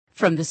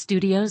From the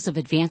studios of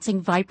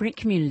Advancing Vibrant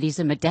Communities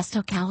in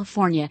Modesto,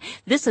 California,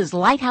 this is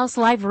Lighthouse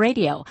Live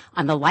Radio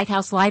on the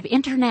Lighthouse Live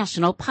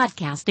International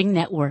Podcasting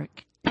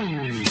Network.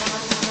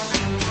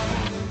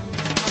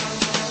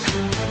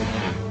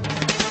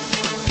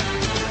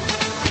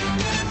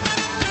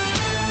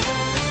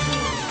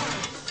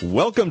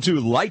 Welcome to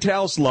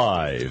Lighthouse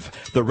Live,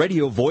 the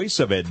radio voice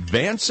of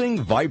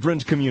advancing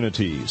vibrant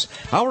communities.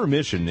 Our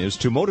mission is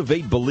to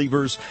motivate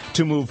believers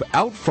to move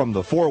out from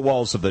the four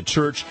walls of the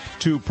church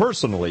to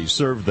personally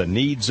serve the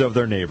needs of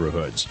their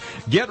neighborhoods.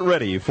 Get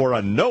ready for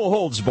a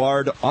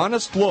no-holds-barred,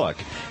 honest look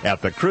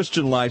at the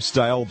Christian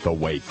lifestyle the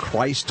way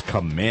Christ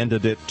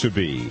commanded it to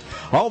be.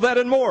 All that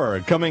and more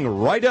coming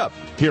right up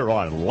here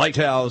on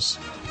Lighthouse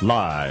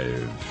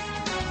Live.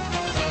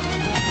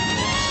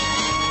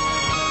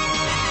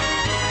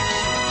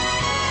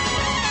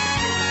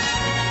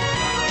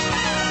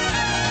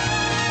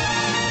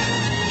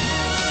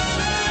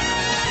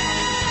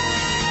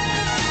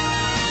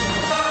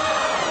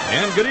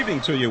 And good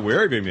evening to you,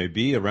 wherever you may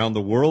be around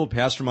the world.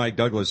 Pastor Mike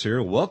Douglas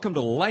here. Welcome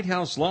to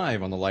Lighthouse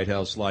Live on the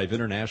Lighthouse Live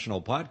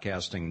International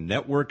Podcasting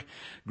Network.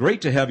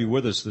 Great to have you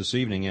with us this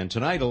evening. And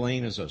tonight,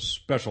 Elaine, is a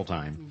special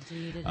time.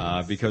 Indeed it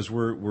is. Because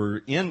we're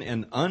in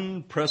an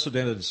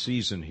unprecedented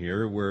season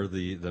here where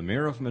the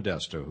Mayor of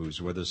Modesto,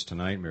 who's with us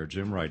tonight, Mayor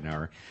Jim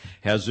Ridenour,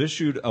 has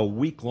issued a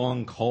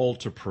week-long call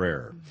to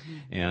prayer.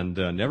 And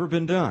never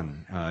been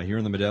done here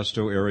in the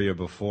Modesto area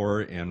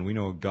before. And we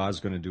know God's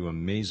going to do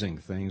amazing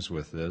things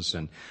with this.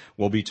 And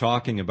we'll be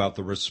talking about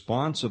the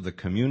response of the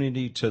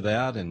community to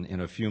that in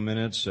a few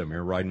minutes.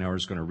 Mayor Ridenour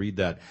is going to read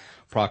that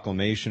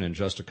proclamation in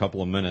just a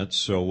couple of minutes.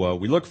 So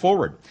we look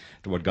forward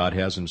to what God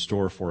has in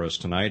store for us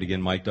tonight.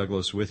 Again, Mike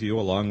Douglas with you,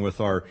 along with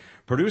our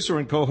producer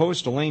and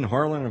co-host, Elaine,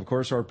 Harlan, and of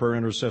course our prayer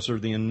intercessor,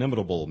 the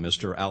inimitable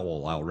Mr.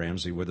 Al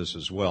Ramsey, with us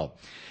as well.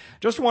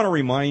 Just want to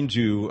remind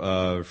you,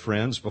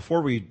 friends,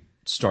 before we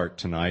start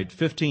tonight,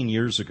 15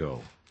 years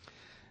ago,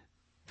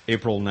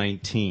 April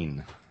 19,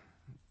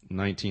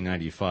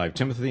 1995,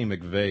 Timothy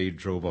McVeigh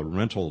drove a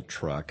rental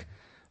truck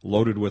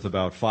loaded with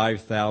about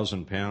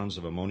 5,000 pounds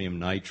of ammonium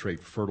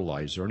nitrate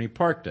fertilizer, and he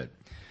parked it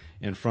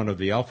in front of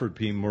the Alfred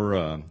P.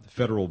 Murrah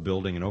Federal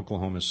Building in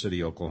Oklahoma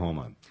City,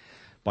 Oklahoma.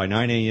 By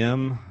 9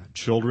 a.m.,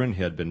 children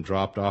had been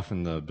dropped off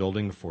in the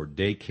building for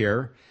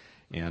daycare,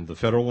 and the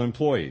federal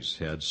employees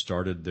had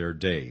started their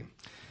day.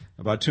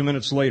 About 2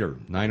 minutes later,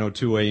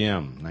 9:02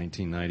 a.m.,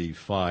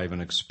 1995, an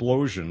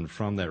explosion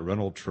from that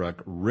rental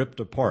truck ripped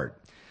apart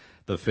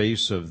the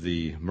face of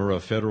the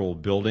Murrah Federal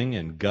Building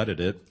and gutted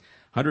it.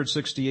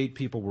 168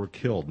 people were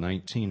killed,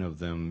 19 of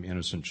them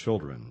innocent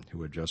children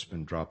who had just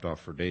been dropped off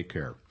for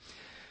daycare.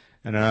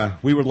 And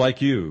we would like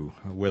you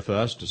with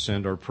us to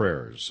send our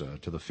prayers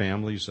to the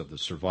families of the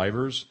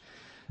survivors,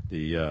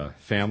 the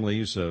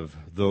families of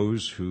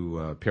those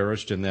who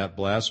perished in that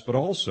blast, but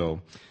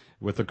also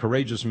with the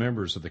courageous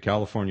members of the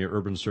California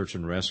Urban Search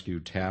and Rescue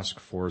Task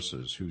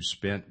Forces who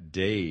spent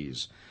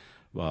days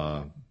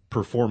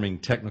performing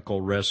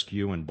technical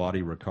rescue and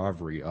body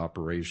recovery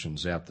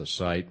operations at the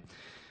site.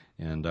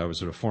 And I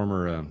was a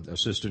former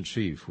assistant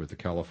chief with the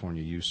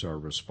California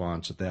USAR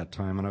response at that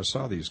time, and I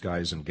saw these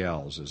guys and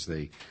gals as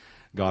they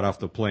got off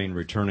the plane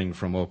returning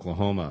from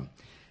Oklahoma.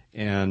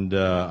 And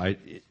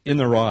in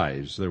their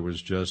eyes, there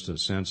was just a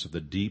sense of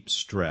the deep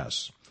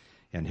stress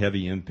and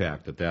heavy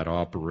impact that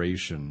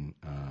operation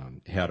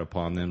had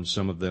upon them.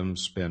 Some of them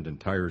spent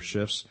entire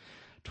shifts,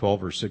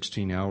 12 or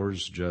 16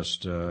 hours,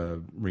 just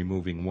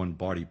removing one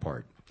body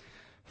part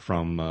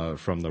from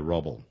the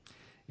rubble.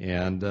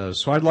 And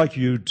so I'd like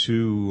you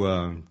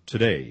to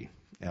today,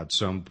 at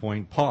some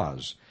point,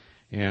 pause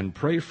and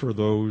pray for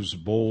those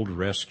bold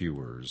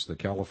rescuers, the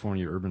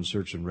California Urban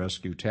Search and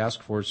Rescue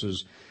Task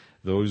Forces,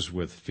 those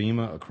with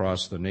FEMA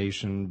across the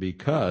nation,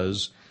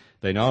 because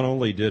they not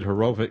only did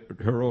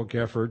heroic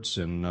efforts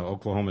in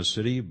Oklahoma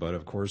City, but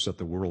of course at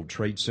the World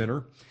Trade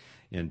Center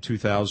in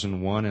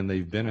 2001, and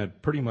they've been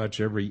at pretty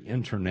much every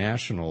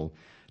international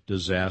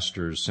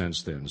disaster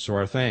since then. So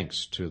our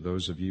thanks to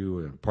those of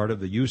you part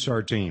of the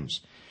USAR teams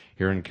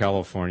here in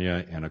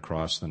California and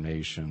across the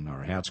nation.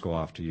 Our hats go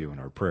off to you, and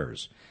our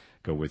prayers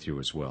go with you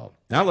as well.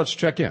 Now let's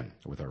check in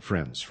with our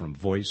friends from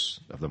Voice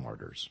of the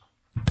Martyrs.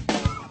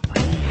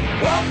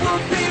 What will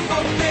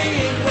people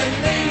think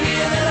when they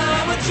hear that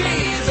I'm a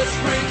Jesus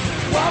freak?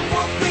 What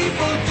will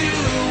people do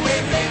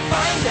when they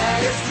find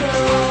that it's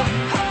true?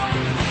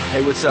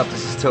 Hey, what's up?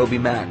 This is Toby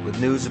Mack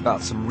with news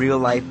about some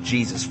real-life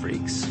Jesus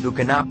freaks who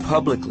cannot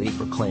publicly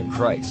proclaim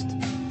Christ.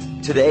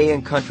 Today,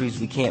 in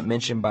countries we can't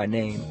mention by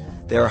name,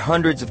 there are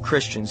hundreds of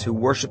Christians who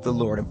worship the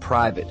Lord in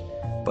private,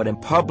 but in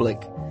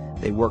public,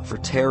 they work for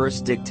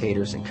terrorist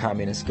dictators and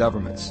communist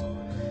governments.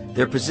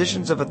 Their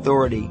positions of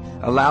authority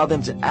allow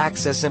them to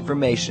access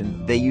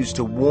information they use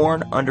to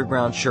warn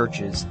underground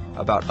churches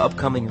about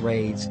upcoming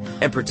raids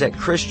and protect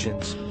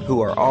Christians who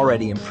are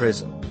already in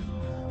prison.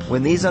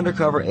 When these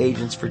undercover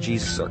agents for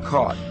Jesus are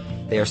caught,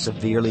 they are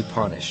severely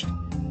punished.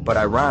 But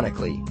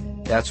ironically,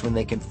 that's when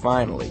they can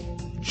finally,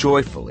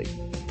 joyfully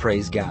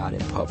praise God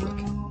in public.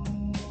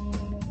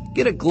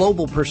 Get a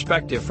global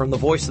perspective from the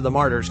Voice of the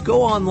Martyrs.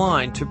 Go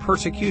online to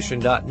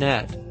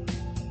persecution.net.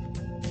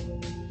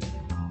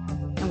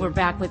 And we're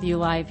back with you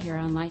live here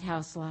on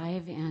Lighthouse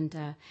Live.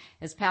 And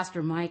as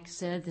Pastor Mike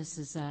said, this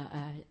is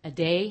a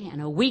day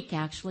and a week,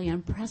 actually,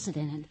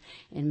 unprecedented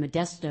in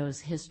Modesto's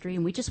history.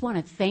 And we just want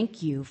to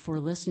thank you for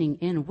listening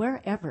in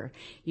wherever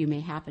you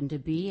may happen to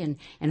be.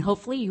 And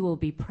hopefully you will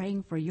be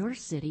praying for your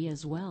city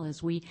as well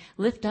as we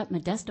lift up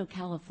Modesto,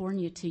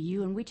 California to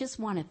you. And we just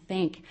want to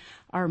thank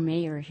our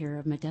mayor here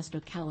of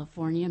Modesto,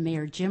 California,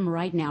 Mayor Jim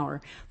Ridenour,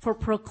 for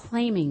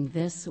proclaiming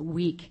this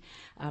week,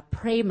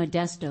 Pray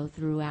Modesto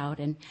throughout.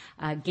 And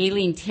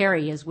Gayleen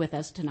Terry is with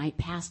us tonight,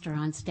 pastor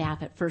on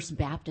staff at First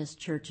Baptist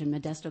Church in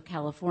Modesto,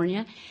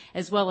 California,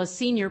 as well as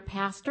senior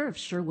pastor of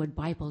Sherwood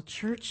Bible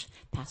Church,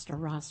 Pastor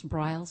Ross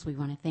Briles. We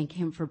want to thank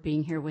him for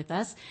being here with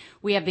us.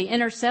 We have the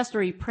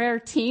intercessory prayer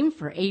team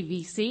for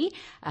AVC.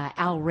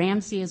 Al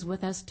Ramsey is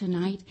with us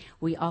tonight.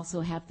 We also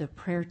have the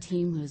prayer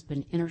team who has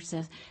been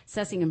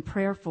intercessing in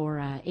prayer for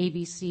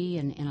AVC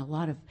and a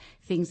lot of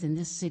things in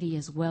this city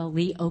as well.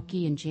 Lee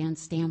Ockey and Jan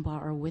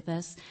Stambaugh are with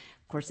us.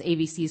 Of course,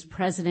 AVC's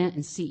president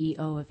and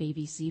CEO of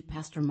AVC,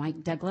 Pastor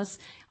Mike Douglas,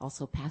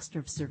 also pastor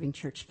of Serving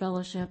Church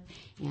Fellowship,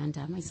 and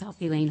myself,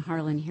 Elaine,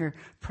 Harlan, here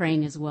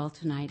praying as well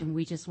tonight. And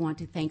we just want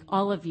to thank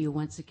all of you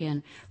once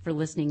again for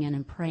listening in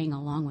and praying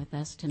along with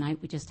us tonight.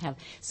 We just have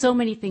so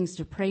many things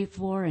to pray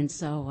for, and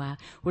so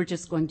we're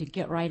just going to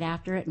get right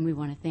after it. And we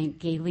want to thank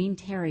Gayleen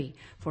Terry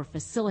for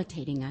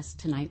facilitating us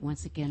tonight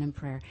once again in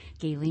prayer.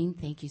 Gayleen,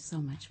 thank you so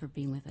much for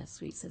being with us,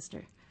 sweet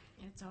sister.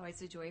 It's always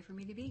a joy for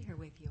me to be here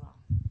with you all.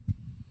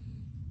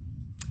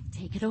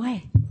 Take it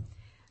away.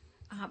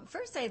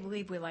 First, I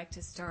believe we like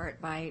to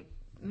start by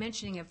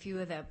mentioning a few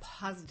of the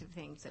positive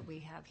things that we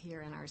have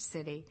here in our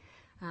city.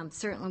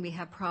 Certainly, we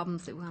have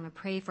problems that we want to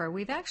pray for.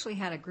 We've actually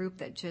had a group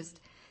that just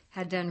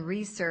had done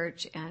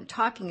research and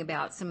talking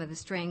about some of the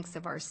strengths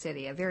of our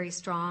city, a very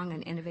strong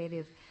and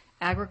innovative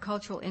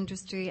agricultural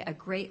industry, a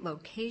great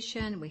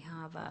location. We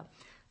have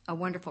a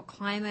wonderful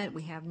climate.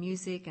 We have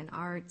music and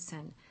arts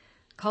and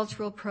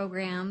cultural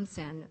programs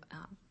and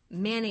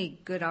many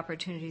good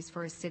opportunities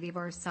for a city of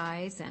our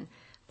size, and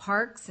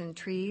parks and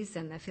trees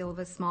and the feel of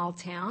a small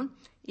town,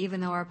 even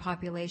though our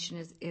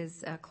population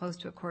is close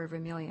to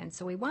 250,000.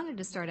 So we wanted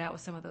to start out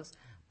with some of those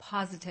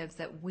positives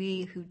that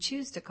we who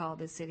choose to call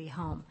the city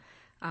home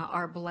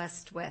are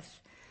blessed with.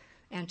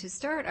 And to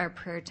start our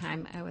prayer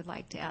time, I would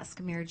like to ask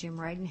Mayor Jim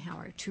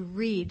Ridenour to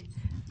read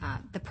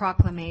the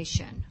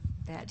proclamation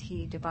that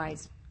he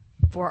devised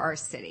for our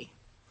city.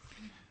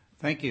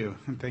 Thank you,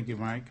 and thank you,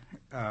 Mike.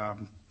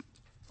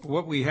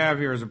 What we have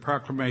here is a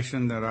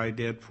proclamation that I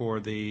did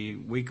for the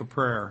week of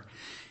prayer,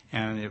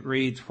 and it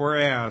reads,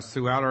 whereas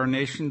throughout our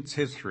nation's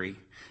history,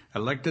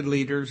 elected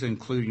leaders,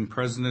 including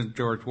President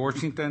George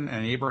Washington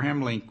and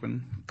Abraham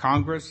Lincoln,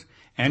 Congress,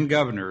 and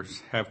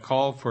governors have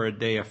called for a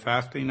day of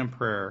fasting and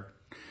prayer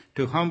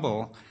to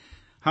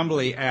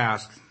humbly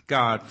ask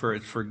God for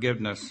its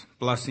forgiveness,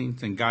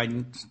 blessings, and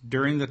guidance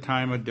during the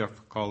time of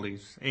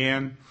difficulties.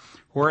 And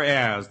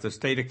whereas the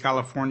state of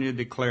California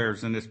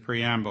declares in its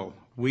preamble,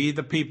 we,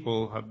 the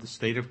people of the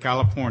state of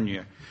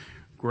California,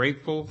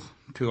 grateful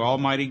to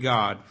Almighty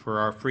God for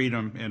our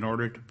freedom in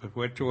order to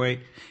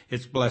perpetuate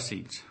its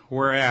blessings.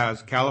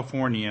 Whereas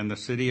California and the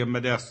city of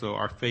Modesto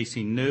are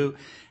facing new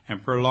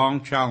and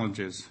prolonged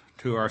challenges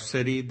to our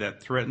city that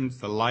threatens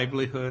the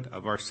livelihood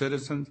of our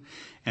citizens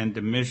and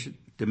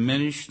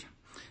diminished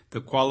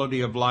the quality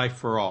of life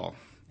for all.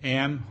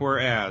 And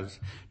whereas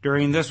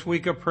during this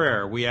week of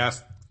prayer, we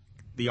ask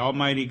the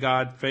Almighty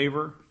God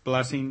favor,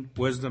 blessing,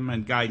 wisdom,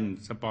 and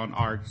guidance upon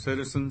our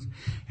citizens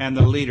and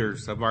the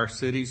leaders of our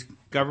city's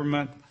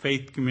government,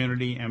 faith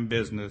community, and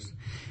business.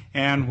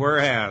 And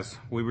whereas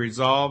we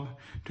resolve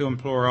to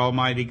implore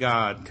Almighty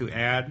God to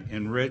add,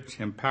 enrich,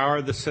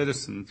 empower the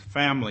citizens,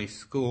 families,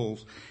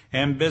 schools,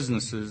 and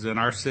businesses in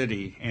our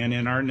city and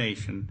in our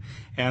nation.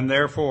 And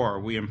therefore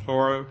we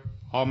implore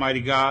Almighty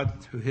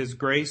God, through his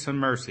grace and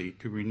mercy,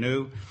 to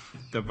renew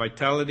the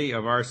vitality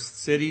of our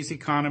city's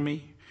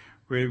economy,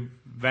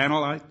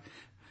 revitalize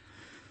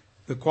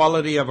the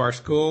quality of our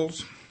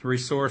schools,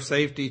 restore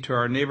safety to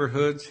our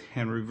neighborhoods,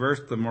 and reverse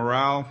the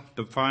morale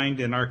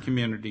defined in our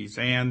communities.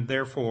 And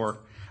therefore,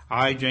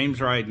 I, James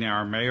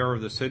Ridenour, Mayor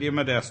of the City of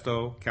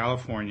Modesto,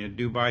 California,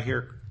 do by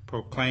here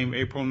proclaim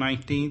April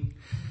 19th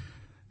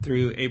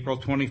through April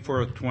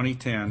 24th,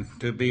 2010,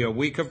 to be a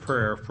week of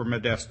prayer for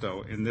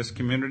Modesto in this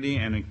community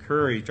and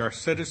encourage our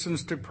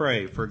citizens to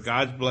pray for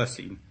God's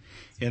blessing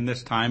in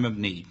this time of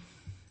need.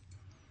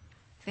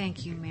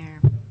 Thank you, Mayor.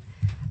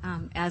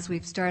 As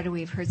we've started,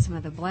 we've heard some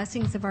of the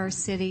blessings of our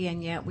city,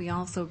 and yet we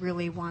also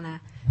really want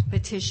to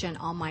petition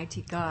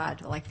Almighty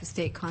God, like the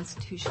state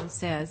constitution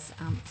says,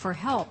 for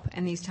help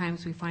in these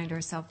times we find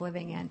ourselves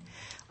living in.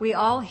 We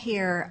all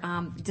here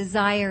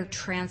desire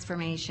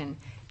transformation,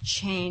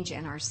 change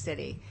in our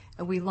city.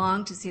 We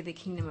long to see the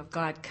kingdom of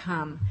God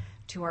come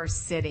to our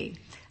city.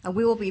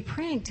 We will be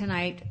praying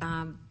tonight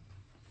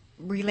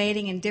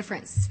relating in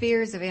different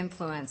spheres of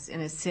influence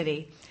in a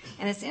city.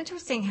 And it's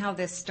interesting how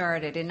this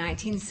started. In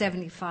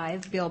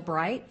 1975, Bill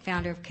Bright,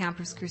 founder of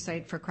Campus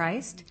Crusade for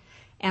Christ,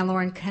 and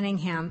Lauren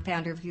Cunningham,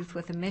 founder of Youth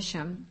with a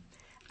Mission,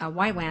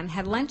 YWAM,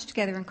 had lunch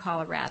together in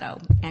Colorado.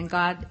 And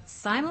God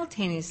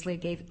simultaneously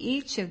gave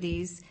each of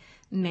these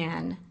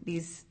men,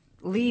 these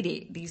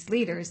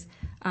leaders,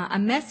 a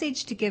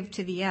message to give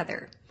to the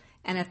other.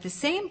 And at the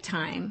same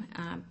time,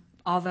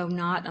 although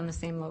not on the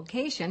same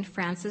location,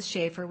 Francis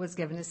Schaeffer was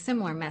given a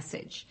similar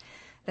message.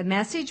 The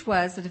message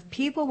was that if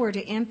people were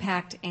to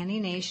impact any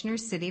nation or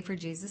city for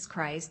Jesus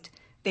Christ,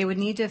 they would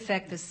need to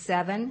affect the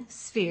 7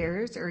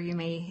 spheres, or you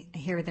may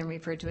hear them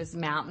referred to as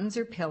mountains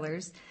or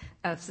pillars,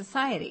 of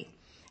society.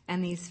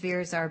 And these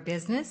spheres are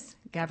business,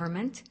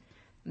 government,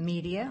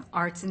 media,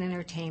 arts and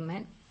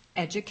entertainment,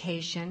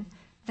 education,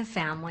 the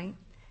family,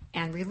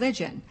 and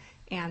religion.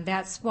 And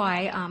that's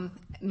why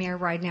Mayor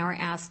Ridenour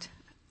asked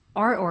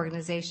our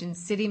organization,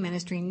 City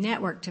Ministry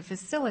Network, to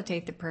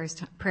facilitate the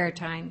prayer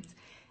times.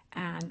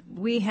 And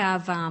we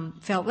have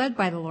felt led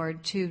by the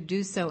Lord to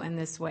do so in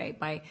this way,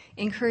 by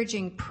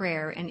encouraging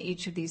prayer in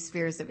each of these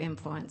spheres of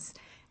influence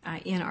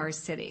in our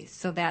city.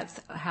 So that's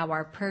how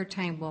our prayer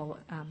time will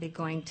be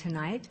going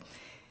tonight.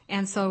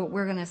 And so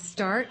we're going to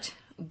start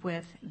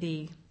with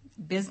the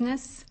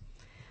business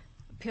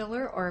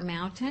pillar or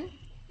mountain.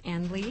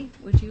 And Lee,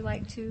 would you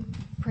like to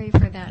pray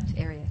for that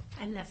area?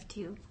 I'd love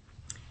to.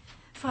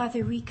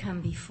 Father, we come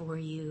before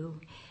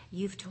you.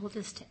 You've told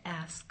us to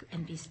ask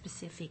and be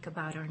specific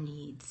about our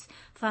needs.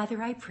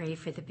 Father, I pray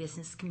for the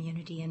business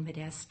community in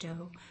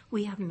Modesto.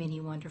 We have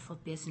many wonderful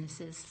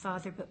businesses,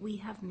 Father, but we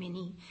have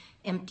many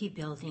empty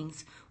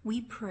buildings.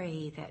 We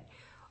pray that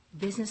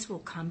business will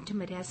come to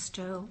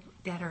Modesto,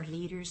 that our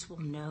leaders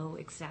will know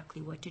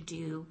exactly what to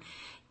do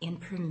in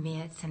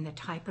permits and the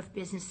type of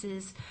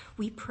businesses.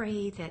 We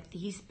pray that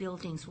these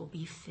buildings will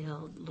be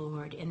filled,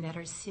 Lord, and that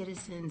our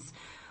citizens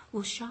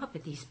will shop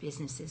at these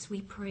businesses.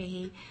 We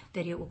pray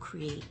that it will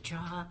create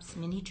jobs,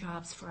 many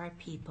jobs for our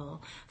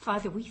people.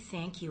 Father, we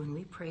thank you and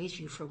we praise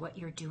you for what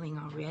you're doing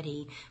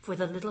already, for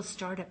the little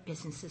startup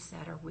businesses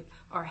that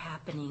are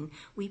happening.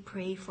 We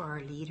pray for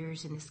our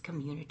leaders in this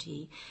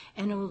community.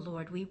 And, oh,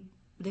 Lord, we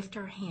lift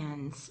our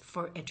hands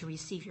to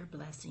receive your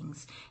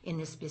blessings in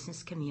this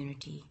business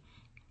community.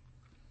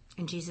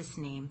 In Jesus'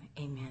 name,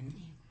 amen.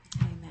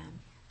 Amen.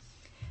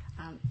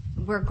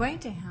 We're going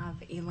to have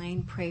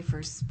Elaine pray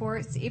for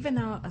sports. Even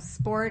though a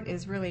sport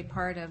is really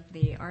part of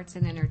the arts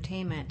and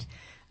entertainment,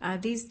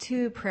 these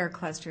 2 prayer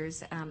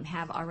clusters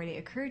have already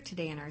occurred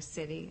today in our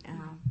city,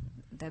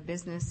 the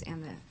business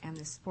and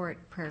the sport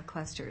prayer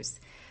clusters,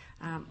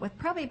 with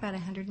probably about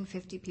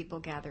 150 people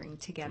gathering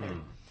together.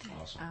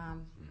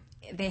 Awesome.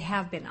 They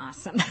have been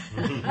awesome.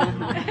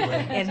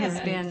 It has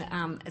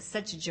been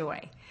such a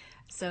joy.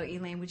 So,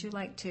 Elaine, would you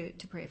like to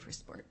pray for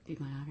sport? Be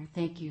my honor.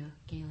 Thank you,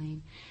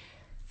 Gayleen.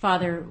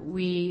 Father,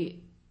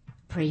 we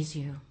praise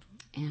you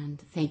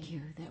and thank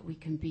you that we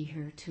can be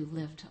here to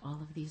lift all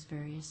of these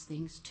various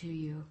things to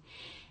you.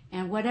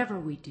 And whatever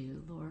we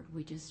do, Lord,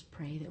 we just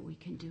pray that we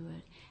can do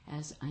it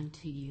as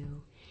unto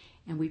you.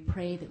 And we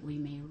pray that we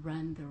may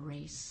run the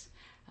race,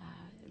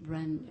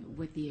 run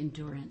with the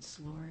endurance,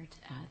 Lord,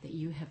 that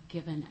you have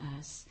given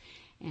us.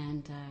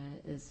 And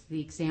as the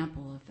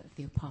example of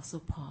the Apostle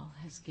Paul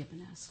has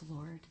given us,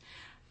 Lord,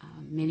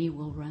 many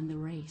will run the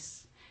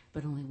race,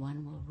 but only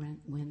one will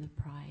win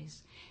the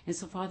prize. And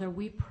so, Father,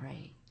 we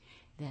pray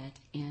that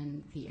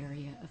in the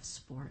area of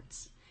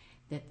sports,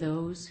 that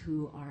those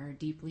who are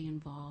deeply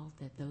involved,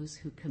 that those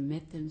who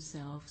commit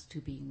themselves to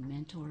being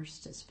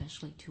mentors,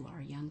 especially to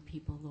our young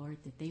people, Lord,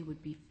 that they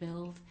would be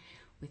filled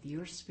with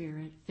your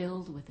Spirit,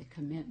 filled with a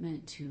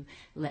commitment to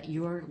let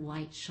your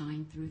light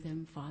shine through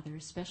them, Father,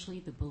 especially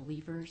the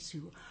believers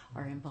who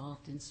are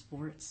involved in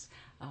sports,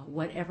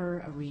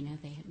 whatever arena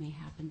they may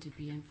happen to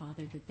be in,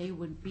 Father, that they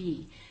would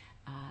be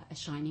a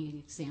shining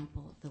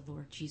example of the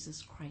Lord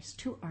Jesus Christ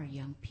to our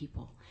young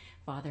people,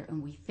 Father.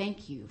 And we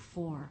thank you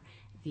for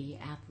the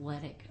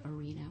athletic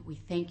arena. We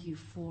thank you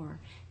for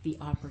the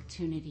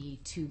opportunity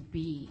to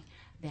be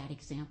that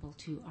example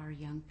to our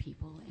young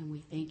people. And we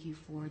thank you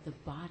for the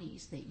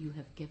bodies that you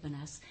have given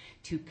us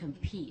to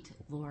compete,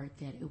 Lord,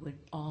 that it would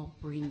all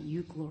bring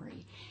you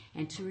glory.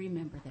 And to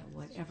remember that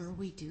whatever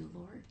we do,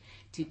 Lord,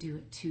 to do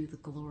it to the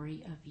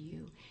glory of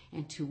you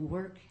and to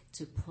work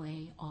to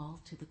play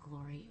all to the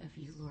glory of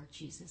you, Lord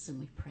Jesus. And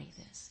we pray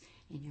this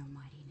in your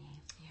mighty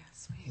name.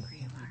 Yes, we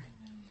agree, Lord.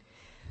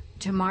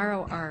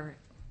 Tomorrow our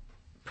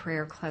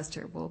prayer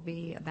cluster will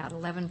be about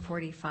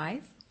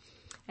 11:45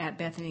 at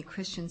Bethany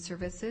Christian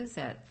Services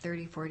at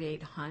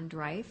 3048 Hahn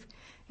Drive.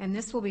 And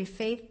this will be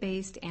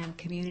faith-based and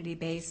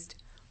community-based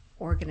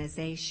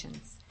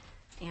organizations.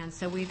 And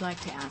so we'd like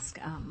to ask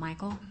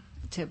Michael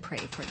to pray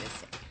for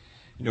this.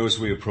 You know, as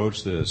we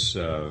approach this,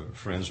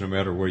 friends, no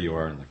matter where you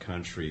are in the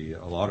country,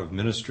 a lot of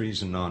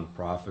ministries and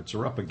nonprofits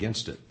are up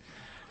against it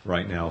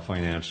right now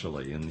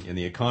financially. In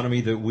the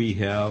economy that we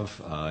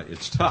have,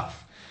 it's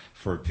tough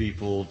for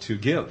people to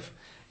give.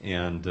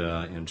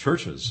 And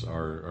churches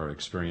are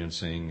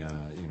experiencing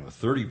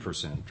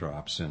 30%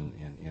 drops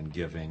in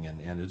giving,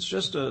 and it's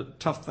just a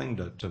tough thing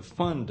to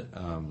fund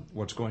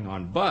what's going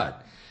on.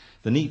 But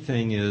the neat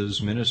thing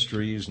is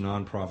ministries,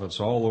 nonprofits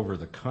all over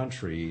the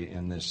country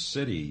in this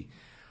city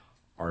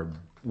are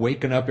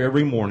waking up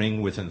every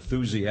morning with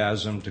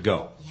enthusiasm to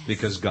go,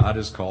 because God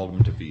has called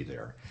them to be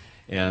there.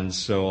 And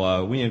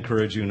so we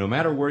encourage you, no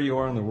matter where you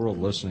are in the world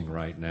listening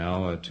right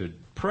now, to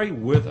pray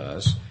with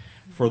us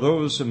for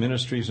those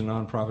ministries and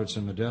nonprofits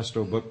in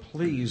Modesto. But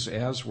please,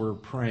 as we're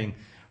praying,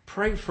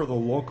 pray for the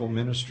local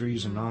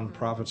ministries and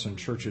nonprofits and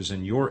churches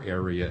in your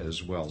area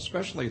as well,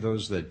 especially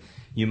those that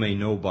you may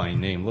know by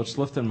name. Let's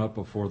lift them up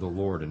before the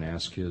Lord and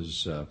ask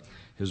His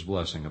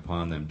blessing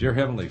upon them. Dear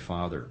Heavenly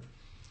Father,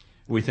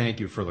 we thank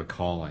you for the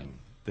calling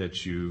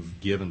that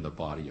you've given the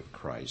body of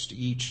Christ,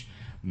 each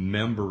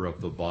member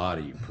of the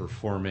body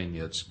performing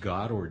its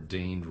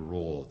God-ordained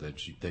role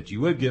that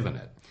you have given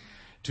it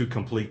to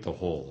complete the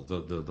whole,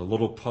 the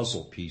little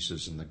puzzle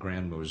pieces in the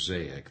grand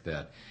mosaic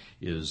that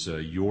is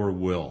your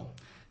will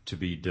to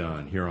be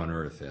done here on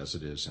earth as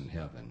it is in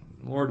heaven.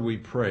 Lord, we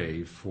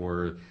pray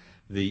for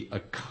the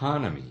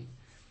economy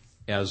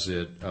as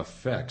it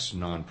affects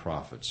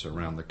nonprofits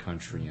around the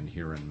country and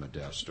here in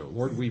Modesto.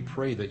 Lord, we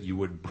pray that you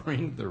would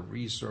bring the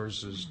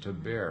resources to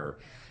bear,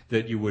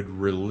 that you would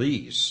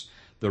release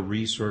the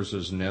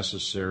resources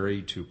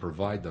necessary to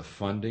provide the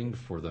funding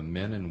for the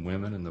men and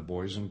women and the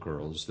boys and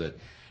girls that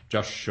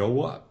just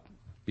show up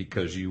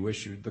because you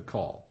issued the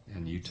call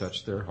and you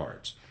touched their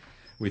hearts.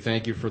 We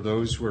thank you for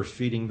those who are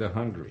feeding the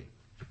hungry.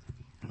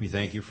 We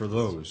thank you for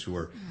those who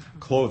are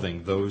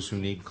clothing those who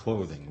need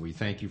clothing. We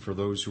thank you for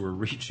those who are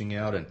reaching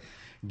out and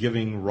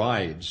giving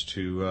rides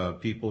to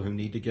people who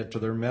need to get to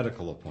their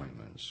medical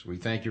appointments. We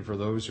thank you for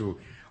those who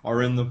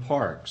are in the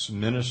parks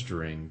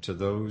ministering to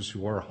those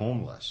who are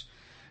homeless.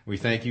 We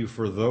thank you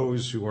for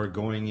those who are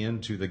going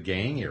into the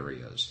gang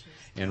areas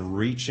and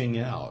reaching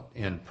out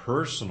and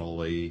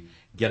personally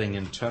getting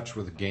in touch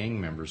with gang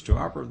members to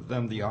offer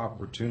them the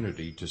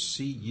opportunity to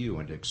see you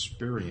and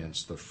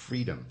experience the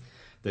freedom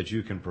that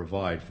you can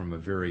provide from a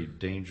very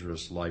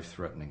dangerous,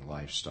 life-threatening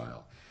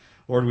lifestyle.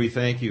 Lord, we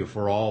thank you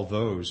for all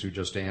those who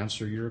just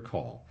answer your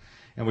call.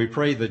 And we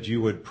pray that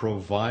you would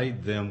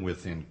provide them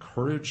with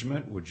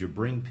encouragement. Would you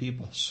bring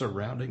people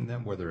surrounding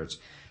them, whether it's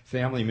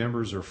family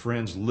members or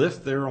friends,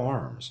 lift their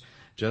arms,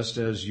 just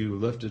as you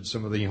lifted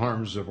some of the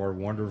arms of our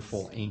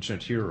wonderful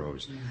ancient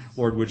heroes.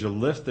 Lord, would you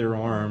lift their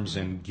arms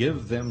and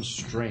give them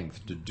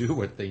strength to do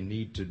what they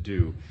need to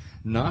do,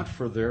 not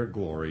for their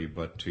glory,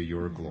 but to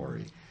your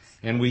glory.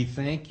 And we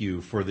thank you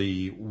for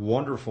the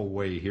wonderful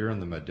way here in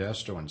the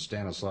Modesto and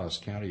Stanislaus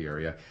County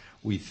area.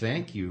 We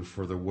thank you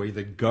for the way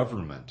the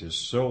government is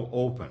so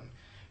open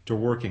to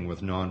working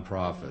with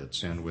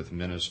nonprofits and with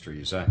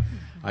ministries.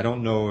 I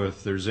don't know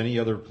if there's any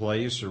other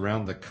place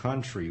around the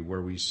country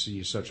where we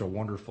see such a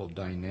wonderful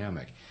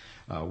dynamic,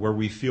 where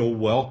we feel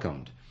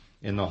welcomed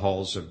in the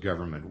halls of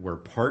government, where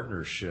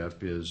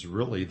partnership is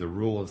really the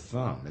rule of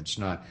thumb. It's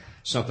not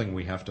something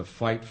we have to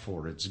fight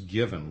for. It's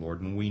given,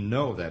 Lord, and we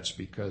know that's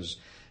because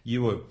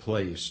you have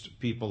placed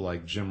people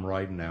like Jim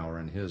Ridenour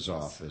in his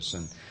office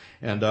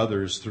and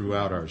others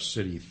throughout our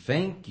city.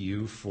 Thank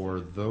you for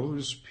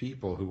those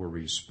people who are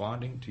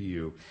responding to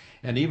you,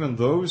 and even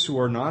those who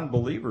are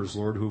non-believers,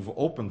 Lord, who've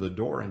opened the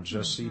door and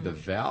just see the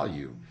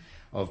value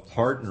of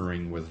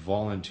partnering with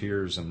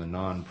volunteers in the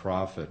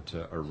nonprofit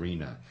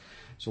arena.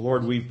 So,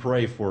 Lord, we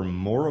pray for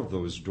more of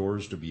those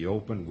doors to be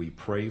open. We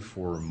pray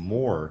for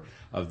more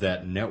of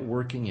that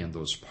networking and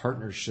those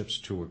partnerships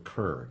to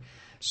occur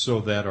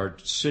so that our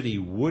city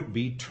would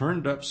be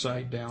turned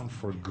upside down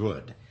for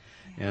good,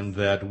 and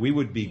that we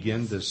would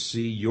begin to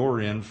see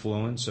your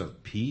influence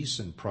of peace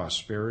and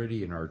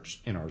prosperity in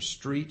our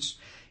streets,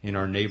 in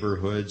our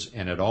neighborhoods,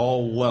 and at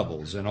all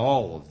levels, in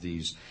all of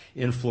these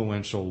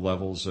influential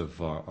levels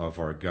of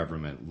our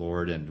government,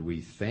 Lord. And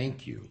we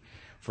thank you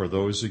for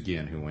those,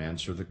 again, who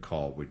answer the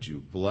call. Would you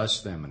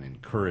bless them and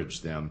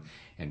encourage them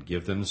and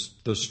give them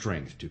the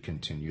strength to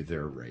continue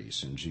their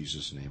race? In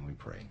Jesus' name we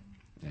pray.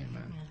 Amen.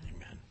 Amen.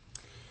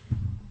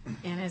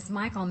 And as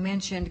Michael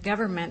mentioned,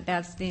 government,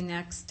 that's the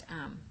next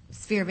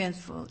sphere of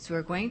influence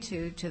we're going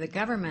to the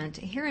government.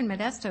 Here in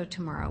Modesto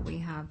tomorrow, we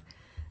have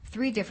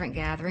 3 different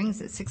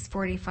gatherings at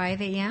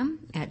 6:45 a.m.,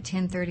 at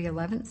 1030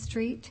 11th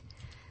Street,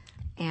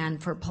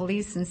 and for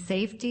police and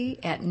safety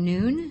at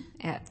noon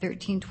at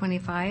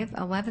 1325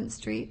 11th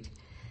Street,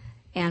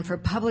 and for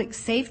public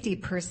safety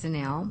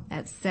personnel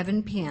at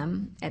 7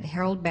 p.m. at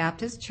Harold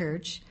Baptist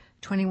Church,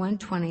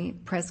 2120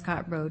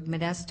 Prescott Road,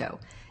 Modesto.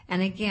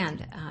 And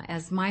again,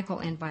 as Michael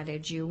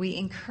invited you, we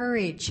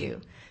encourage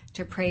you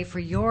to pray for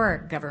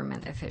your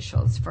government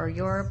officials, for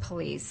your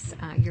police,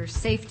 your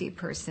safety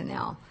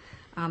personnel,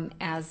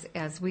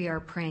 as we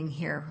are praying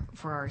here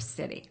for our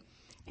city.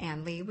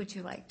 And Lee, would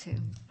you like to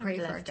pray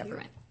for our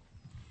government?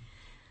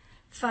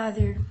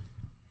 Father,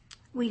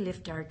 we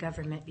lift our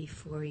government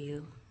before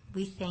you.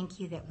 We thank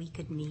you that we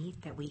could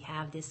meet, that we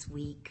have this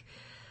week.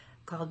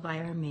 called by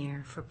our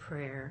mayor for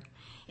prayer.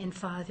 And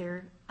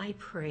Father, I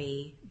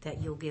pray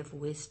that you'll give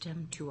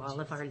wisdom to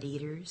all of our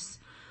leaders,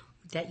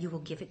 that you will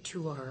give it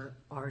to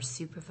our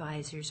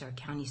supervisors, our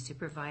county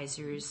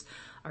supervisors,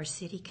 our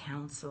city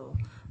council.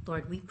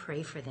 Lord, we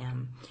pray for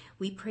them.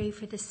 We pray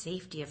for the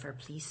safety of our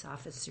police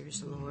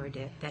officers, Lord,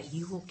 that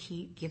you will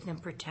give them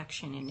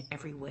protection in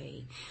every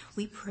way.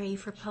 We pray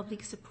for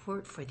public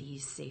support for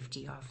these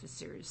safety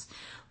officers.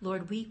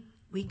 Lord, we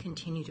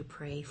continue to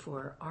pray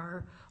for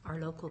our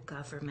local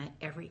government,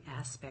 every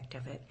aspect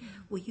of it.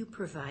 Will you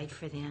provide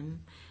for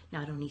them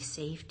not only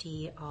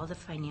safety, all the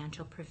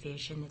financial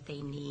provision that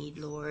they need,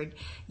 Lord,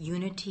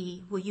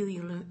 unity? Will you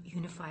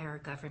unify our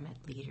government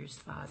leaders,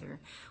 Father?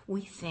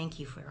 We thank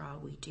you for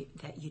all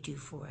that you do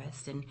for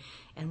us,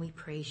 and we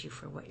praise you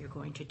for what you're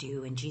going to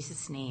do. In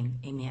Jesus' name,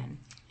 amen.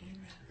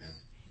 Amen.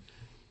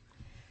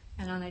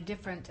 And on a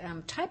different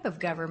type of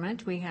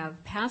government, we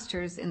have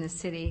pastors in the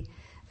city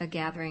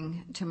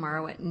gathering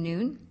tomorrow at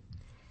noon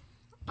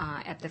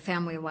at the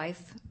Family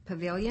Life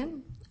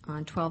Pavilion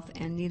on 12th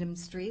and Needham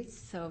Streets.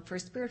 So for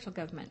spiritual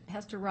government,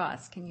 Pastor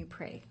Ross, can you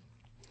pray?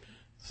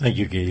 Thank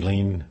you,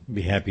 Gayleen.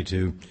 Be happy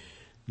to.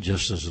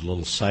 Just as a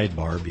little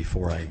sidebar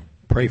before I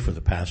pray for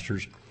the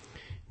pastors,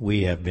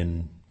 we have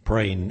been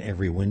praying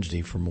every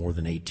Wednesday for more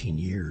than 18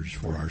 years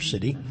for our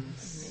city.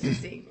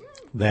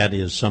 That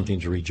is something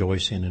to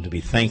rejoice in and to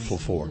be thankful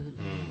for.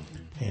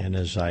 And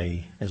as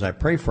I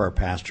pray for our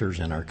pastors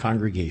and our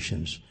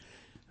congregations,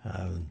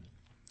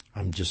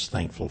 I'm just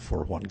thankful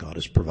for what God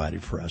has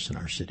provided for us in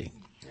our city.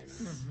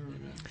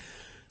 Amen.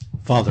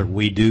 Father,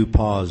 we do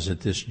pause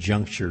at this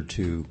juncture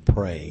to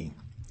pray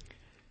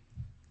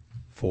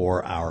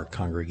for our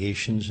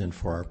congregations and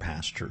for our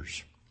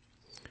pastors.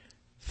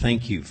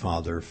 Thank you,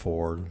 Father,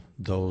 for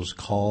those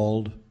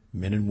called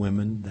men and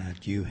women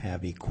that you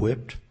have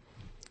equipped,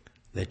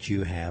 that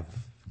you have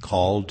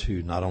called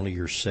to not only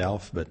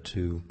yourself, but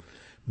to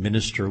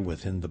minister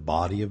within the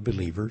body of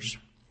believers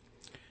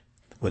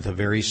with a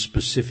very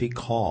specific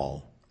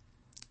call.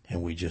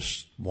 And we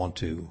just want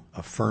to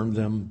affirm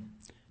them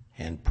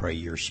and pray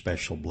your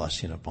special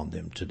blessing upon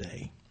them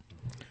today.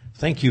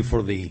 Thank you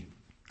for the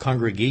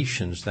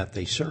congregations that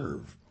they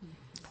serve,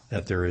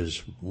 that there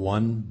is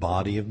one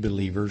body of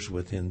believers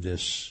within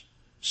this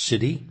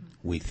city.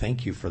 We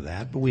thank you for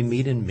that, but we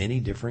meet in many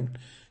different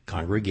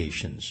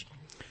congregations.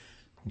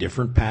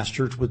 Different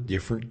pastors with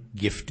different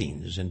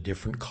giftings and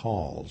different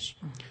calls.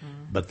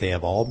 But they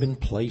have all been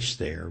placed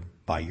there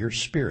by your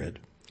Spirit,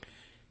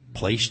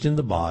 placed in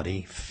the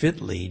body,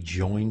 fitly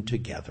joined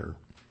together,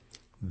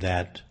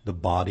 that the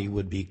body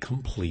would be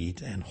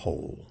complete and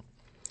whole.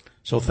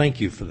 So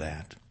thank you for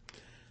that.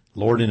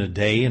 Lord, in a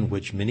day in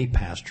which many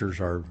pastors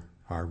are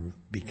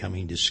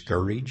becoming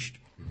discouraged,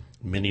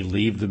 many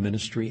leave the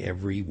ministry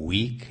every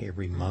week,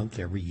 every month,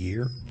 every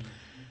year.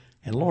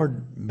 And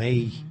Lord,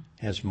 may,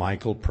 as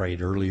Michael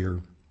prayed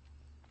earlier,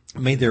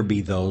 may there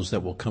be those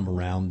that will come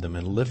around them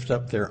and lift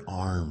up their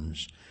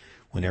arms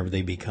whenever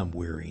they become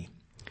weary,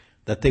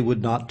 that they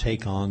would not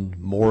take on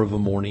more of a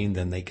morning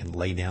than they can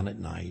lay down at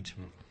night,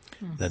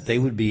 that they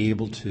would be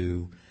able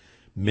to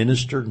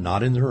minister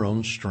not in their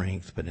own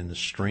strength, but in the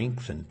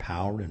strength and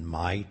power and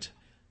might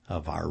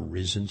of our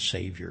risen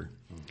Savior.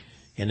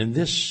 And in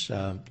this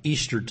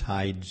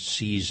Eastertide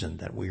season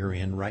that we are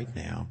in right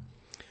now,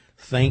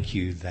 thank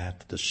you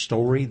that the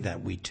story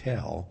that we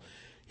tell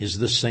is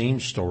the same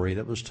story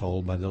that was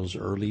told by those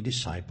early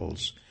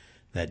disciples,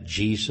 that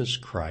Jesus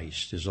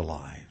Christ is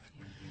alive.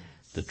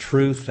 The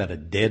truth that a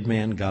dead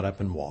man got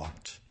up and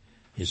walked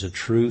is a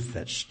truth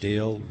that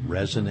still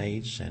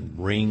resonates and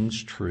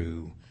rings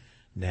true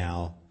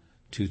now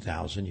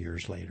 2,000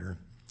 years later.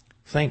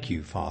 Thank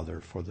you,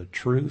 Father, for the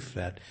truth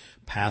that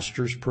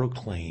pastors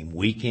proclaim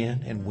week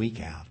in and week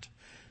out.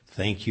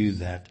 Thank you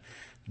that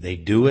they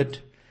do it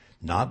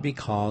not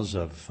because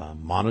of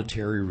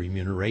monetary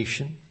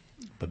remuneration,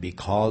 but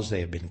because they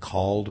have been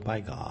called by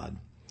God.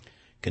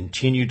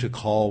 Continue to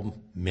call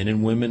men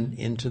and women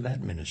into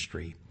that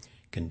ministry.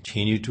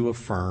 Continue to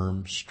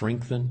affirm,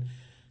 strengthen,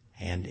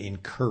 and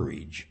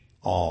encourage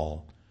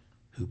all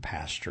who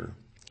pastor.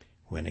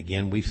 When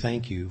again we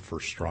thank you for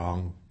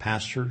strong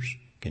pastors,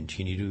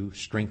 continue to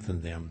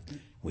strengthen them.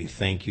 We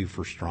thank you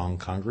for strong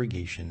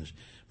congregations.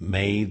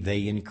 May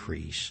they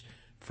increase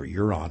for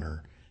your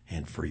honor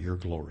and for your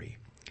glory.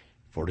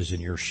 For it is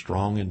in your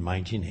strong and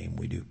mighty name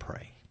we do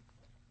pray.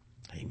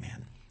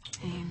 Amen.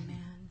 Amen.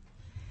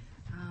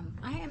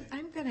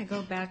 I'm going to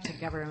go back to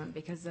government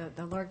because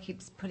the Lord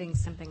keeps putting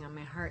something on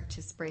my heart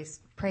to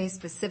pray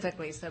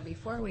specifically. So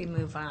before we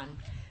move on,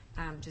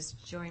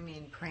 just join me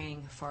in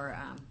praying for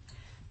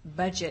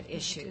budget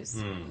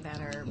issues that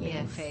are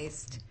being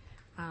faced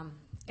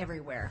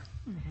everywhere.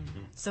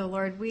 So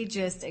Lord, we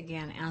just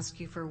again ask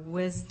you for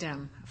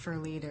wisdom for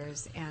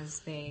leaders as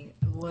they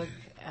look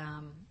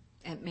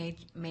at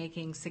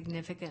making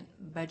significant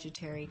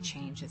budgetary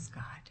changes,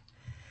 God.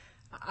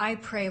 I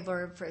pray,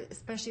 Lord,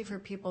 especially for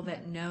people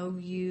that know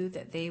you,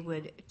 that they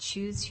would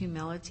choose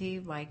humility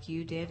like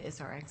you did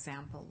as our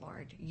example,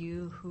 Lord.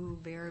 You who,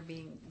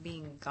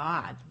 being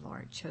God,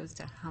 Lord, chose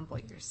to humble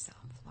yourself,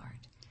 Lord.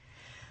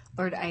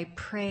 Lord, I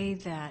pray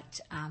that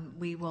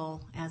we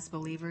will, as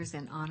believers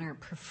in honor,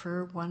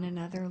 prefer one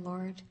another,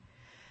 Lord.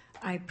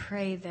 I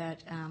pray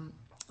that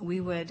we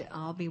would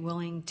all be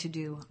willing to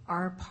do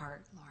our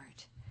part, Lord.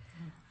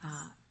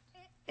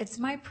 It's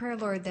my prayer,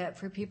 Lord, that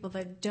for people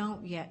that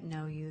don't yet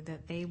know you,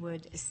 that they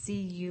would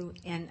see you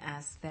in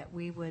us, that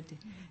we would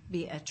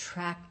be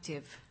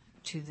attractive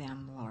to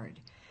them, Lord,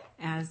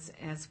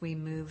 as we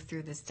move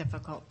through this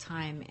difficult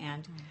time.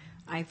 And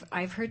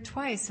I've heard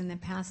twice in the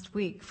past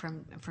week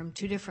from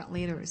two different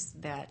leaders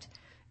that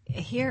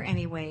here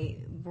anyway,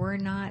 we're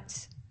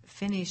not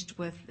finished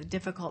with the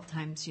difficult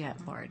times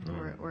yet, Lord.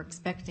 We're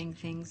expecting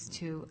things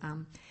to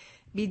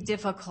be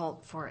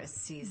difficult for a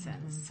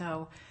season.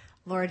 So,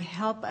 Lord,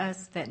 help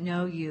us that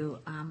know you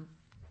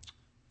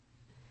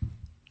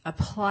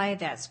apply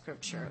that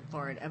scripture,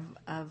 Lord,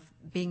 of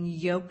being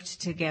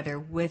yoked together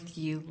with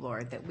you,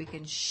 Lord, that we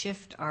can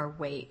shift our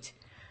weight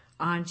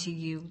onto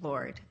you,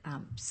 Lord.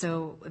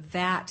 So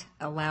that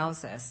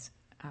allows us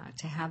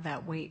to have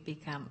that weight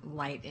become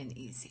light and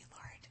easy,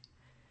 Lord,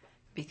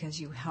 because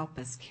you help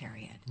us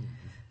carry it.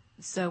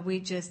 So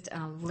we just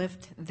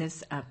lift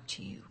this up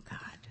to you,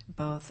 God,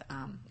 both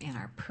in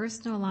our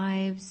personal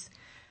lives,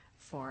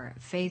 for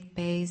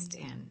faith-based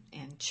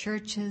and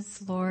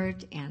churches,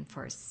 Lord, and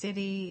for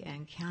city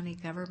and county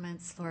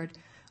governments, Lord.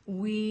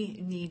 We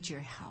need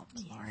your help,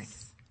 Lord.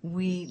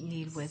 We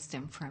need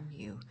wisdom from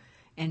you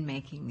in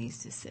making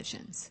these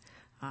decisions.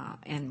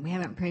 And we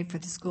haven't prayed for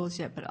the schools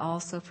yet, but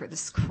also for the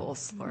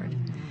schools, Lord,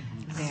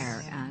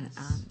 there. And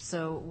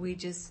so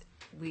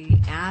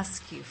we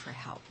ask you for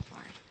help,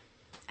 Lord.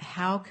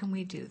 How can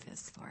we do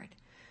this, Lord?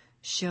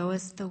 Show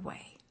us the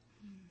way.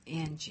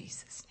 In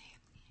Jesus' name.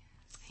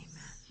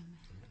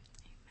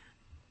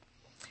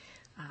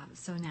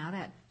 So now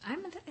that I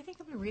think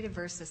I'm going to read a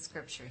verse of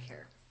scripture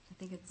here. I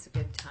think it's a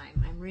good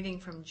time. I'm reading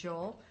from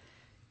Joel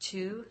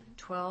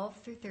 2:12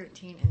 through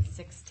 13 and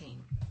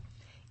 16.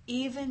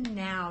 Even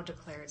now,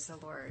 declares the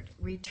Lord,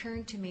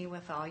 return to me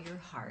with all your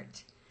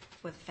heart,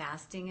 with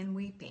fasting and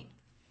weeping.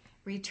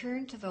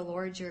 Return to the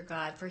Lord your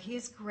God, for he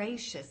is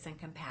gracious and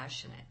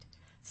compassionate,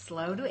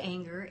 slow to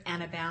anger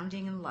and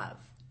abounding in love,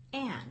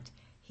 and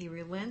he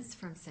relents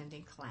from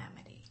sending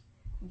calamity.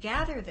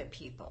 Gather the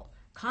people,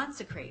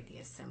 consecrate the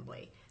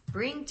assembly,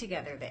 bring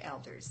together the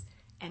elders,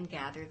 and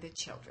gather the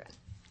children.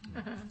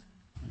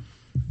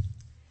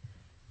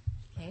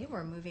 Okay,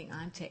 we're moving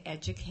on to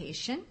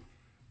education.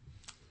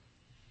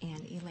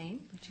 And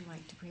Elaine, would you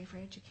like to pray for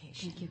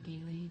education? Thank you,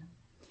 Gayleen.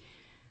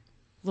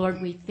 Lord,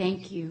 we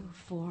thank you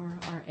for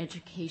our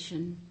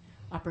education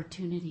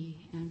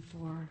opportunity and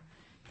for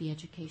the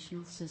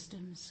educational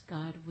systems.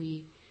 God,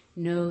 we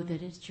know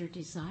that it's your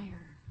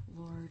desire,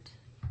 Lord,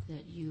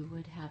 that you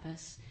would have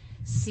us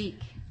seek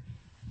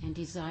and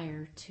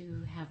desire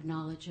to have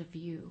knowledge of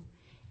you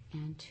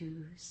and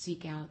to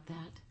seek out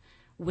that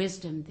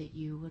wisdom that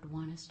you would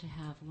want us to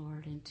have,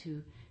 Lord, and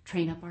to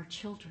train up our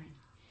children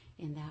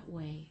in that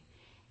way.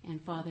 And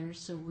Father,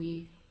 so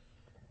we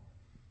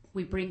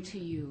bring to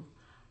you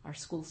our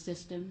school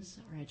systems,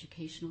 our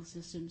educational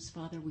systems.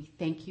 Father, we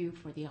thank you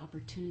for the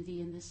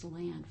opportunity in this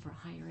land for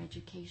higher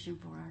education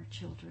for our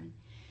children.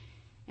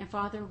 And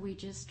Father, we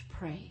just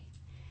pray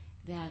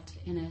that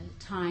in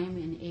a time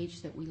and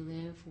age that we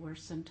live where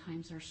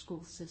sometimes our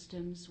school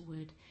systems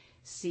would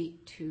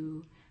seek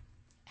to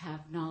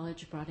have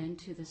knowledge brought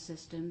into the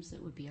systems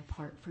that would be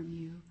apart from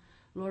you,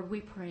 Lord,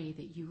 we pray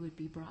that you would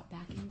be brought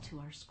back into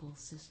our school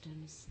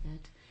systems,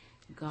 that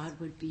God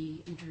would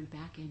be entered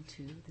back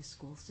into the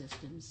school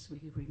systems.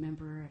 We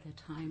remember at a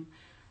time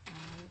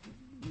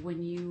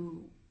when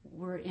you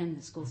were in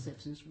the school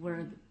systems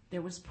where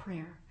there was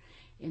prayer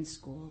in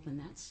school, and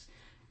that's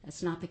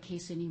not the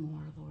case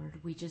anymore, Lord.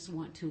 We just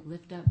want to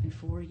lift up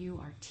before you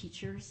our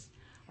teachers,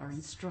 our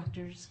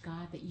instructors,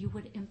 God, that you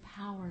would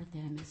empower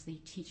them as they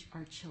teach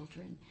our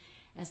children,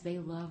 as they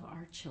love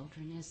our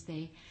children, as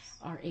they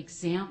are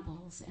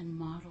examples and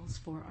models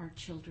for our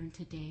children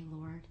today,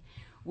 Lord.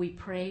 We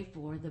pray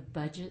for the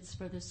budgets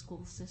for the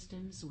school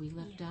systems. We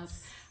lift up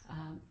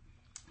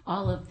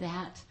all of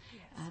that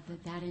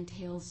that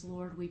entails,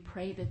 Lord. We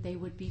pray that they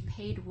would be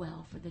paid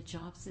well for the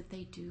jobs that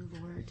they do,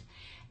 Lord.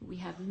 We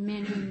have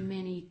many,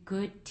 many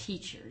good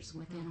teachers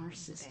within our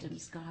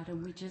systems, God,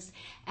 and we just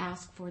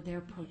ask for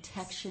their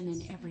protection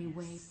in every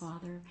way,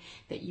 Father,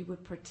 that you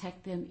would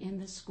protect them in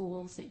the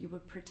schools, that you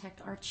would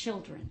protect our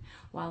children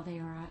while they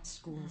are at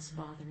schools,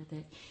 Father,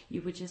 that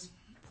you would just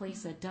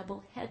place a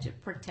double hedge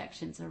of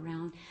protections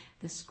around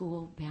the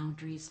school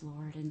boundaries,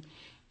 Lord,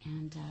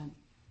 and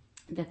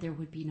that there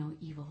would be no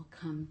evil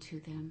come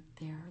to them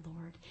there,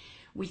 Lord.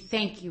 We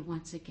thank you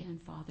once again,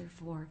 Father,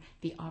 for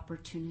the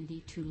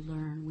opportunity to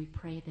learn. We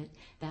pray that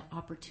that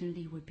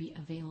opportunity would be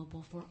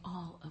available for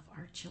all of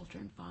our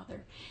children,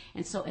 Father.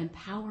 And so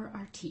empower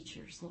our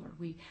teachers, Lord.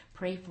 We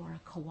pray for a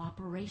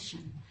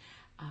cooperation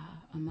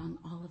among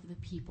all of the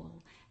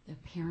people, the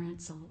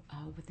parents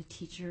with the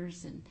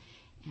teachers,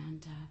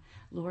 And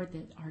Lord,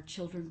 that our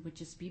children would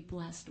just be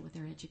blessed with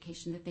their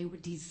education, that they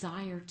would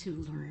desire to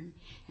learn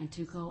and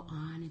to go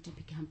on and to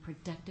become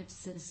productive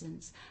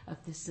citizens of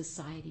this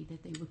society,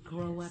 that they would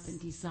grow up and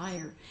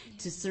desire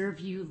to serve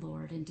you,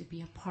 Lord, and to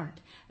be a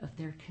part of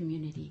their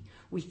community.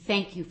 We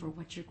thank you for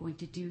what you're going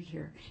to do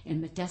here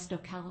in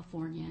Modesto,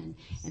 California,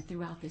 and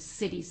throughout the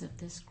cities of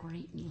this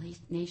great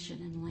nation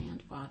and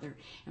land, Father.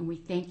 And we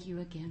thank you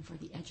again for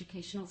the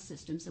educational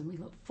systems, and we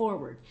look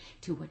forward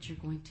to what you're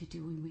going to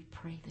do, and we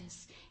pray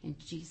this in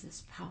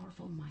Jesus'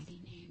 powerful, mighty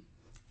name.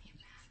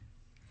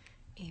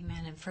 Amen.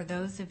 Amen. And for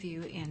those of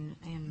you in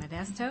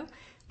Modesto,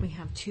 we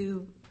have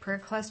 2 prayer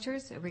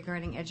clusters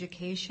regarding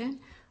education.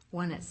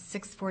 One at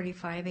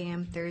 6:45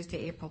 a.m.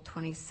 Thursday, April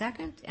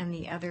 22nd, and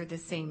the other the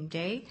same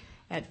day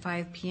at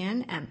 5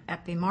 p.m.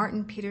 at the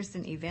Martin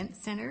Peterson Event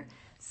Center,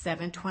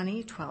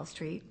 720 12th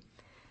Street,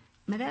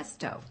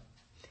 Modesto.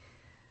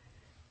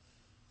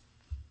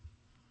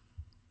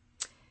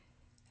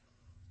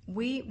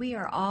 We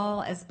are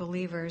all, as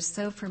believers,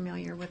 so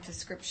familiar with the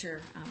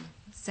scripture,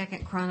 2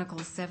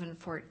 Chronicles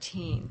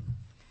 7:14.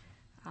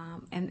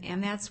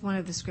 And that's one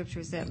of the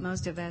scriptures that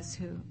most of us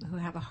who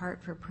have a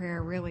heart for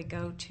prayer really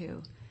go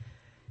to.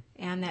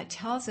 And that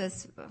tells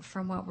us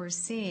from what we're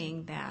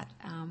seeing that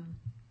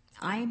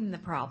I'm the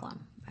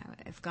problem.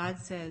 If God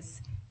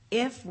says,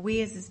 if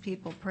we as his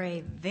people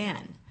pray,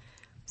 then.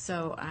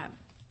 So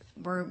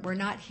we're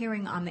not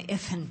hearing on the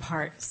ifin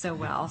part so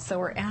well. So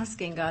we're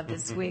asking God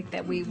this week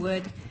that we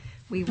would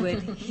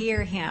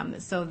hear him,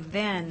 so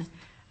then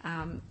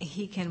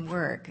he can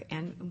work.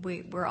 And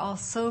we're all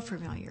so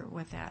familiar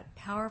with that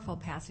powerful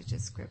passage of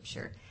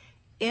scripture.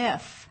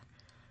 If,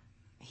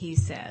 he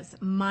says,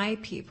 my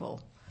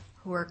people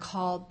who are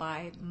called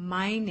by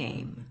my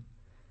name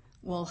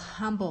will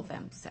humble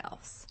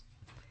themselves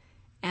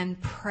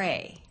and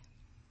pray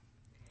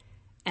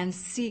and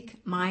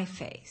seek my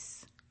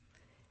face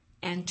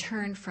and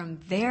turn from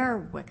their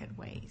wicked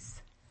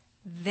ways,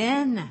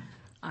 then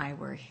I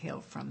will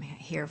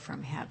hear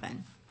from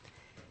heaven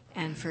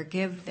and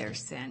forgive their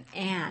sin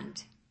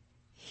and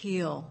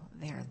heal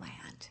their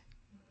land.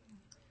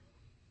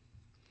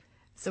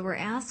 So we're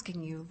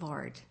asking you,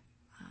 Lord,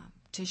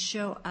 to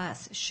show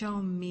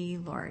me,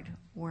 Lord,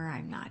 where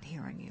I'm not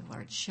hearing you,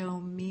 Lord. Show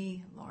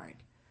me, Lord,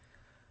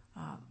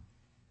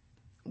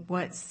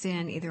 what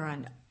sin, either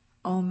on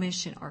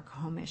omission or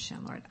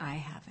commission, Lord, I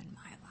have in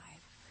my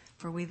life.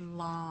 For we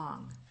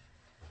long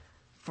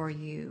for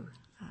you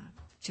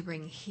to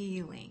bring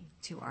healing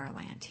to our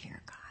land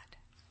here, God.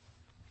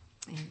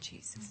 In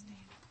Jesus' name.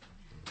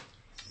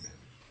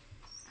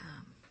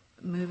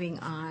 Moving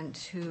on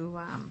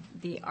to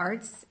the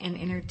arts and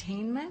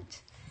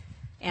entertainment.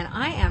 And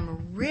I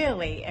am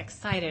really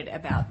excited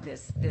about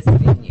this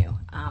venue.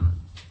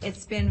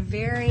 It's been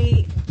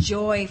very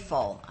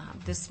joyful.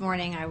 This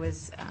morning I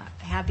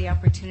had the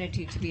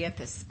opportunity to be at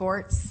the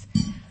sports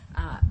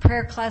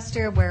prayer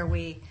cluster where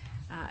we,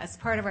 as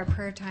part of our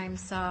prayer time,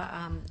 saw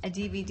a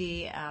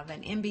DVD of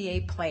an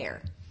NBA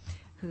player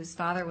whose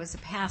father was a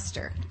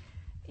pastor.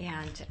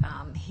 And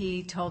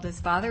he told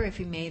his father if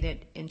he made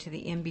it into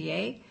the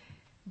NBA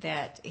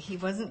that he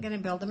wasn't going to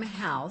build him a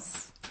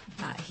house,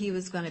 he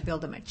was going to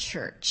build him a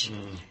church.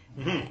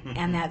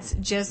 And that's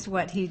just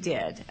what he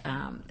did.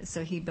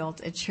 So he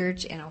built a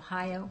church in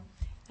Ohio,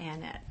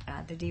 and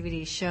the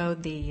DVD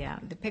showed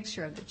the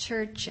picture of the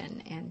church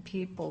and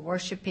people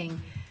worshiping,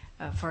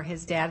 for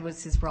his dad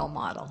was his role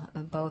model,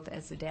 both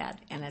as a dad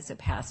and as a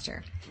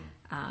pastor.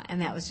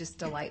 And that was just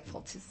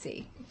delightful to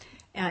see.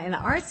 In the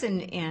arts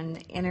and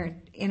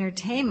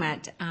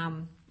entertainment,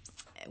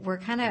 we're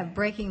kind of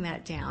breaking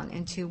that down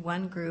into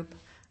one group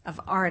of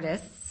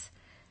artists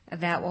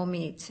that will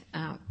meet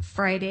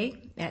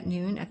Friday at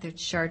noon at the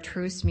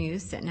Chartreuse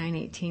Muse at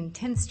 918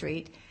 10th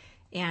Street.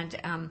 And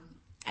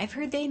I've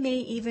heard they may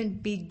even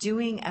be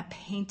doing a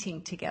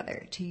painting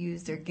together to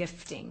use their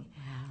gifting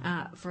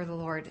for the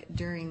Lord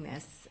during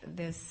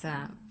this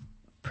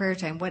prayer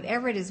time.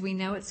 Whatever it is, we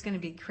know it's going to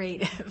be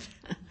creative.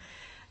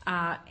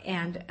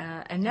 And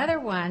another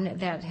one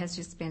that has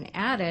just been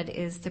added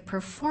is the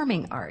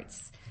performing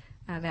arts.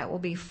 That will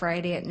be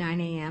Friday at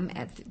 9 a.m.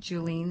 at the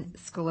Julian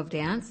School of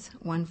Dance,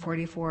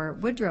 144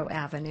 Woodrow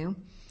Avenue.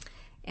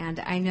 And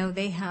I know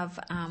they have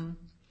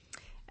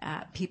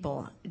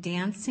people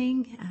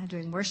dancing,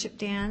 doing worship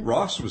dance.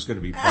 Ross was going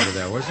to be part of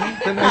that, wasn't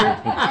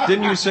he?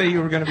 Didn't you say you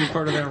were going to be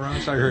part of that,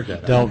 Ross? I heard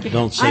that.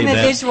 Don't say I'm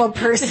that. a visual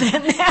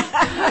person.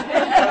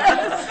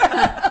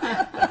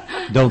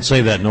 Don't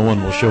say that. No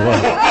one will show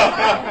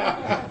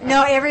up.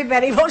 No,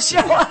 everybody will show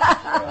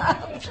up.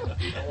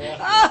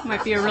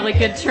 Might be a really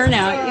good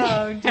turnout.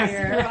 Oh,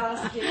 dear.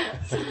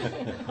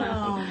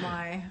 Oh,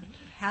 my.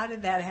 How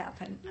did that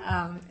happen?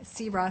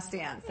 See Ross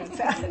dance.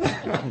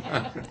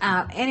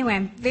 Anyway,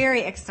 I'm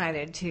very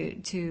excited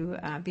to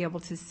be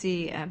able to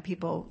see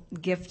people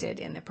gifted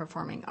in the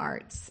performing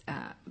arts,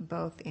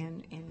 both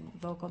in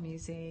vocal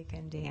music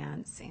and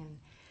dance and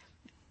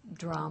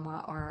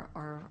drama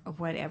or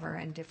whatever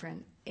in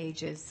different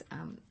ages.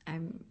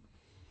 I'm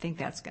think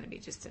that's going to be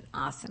just an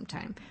awesome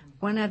time.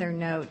 One other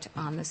note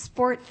on the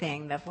sport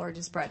thing that the Lord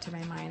just brought to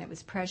my mind. It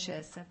was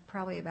precious.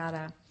 Probably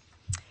about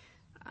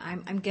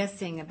I'm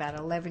guessing about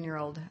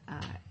 11-year-old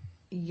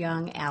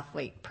young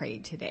athlete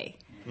prayed today.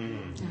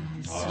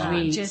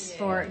 Sweet. Just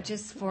for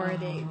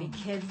the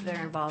kids that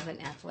are involved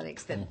in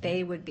athletics, that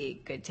they would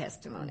be good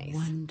testimonies.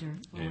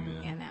 Wonderful.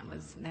 Amen. And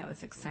that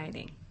was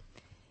exciting.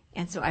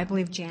 And so I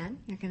believe, Jan,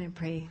 you're going to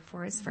pray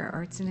for us for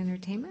arts and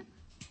entertainment.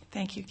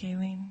 Thank you,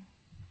 Gayleen.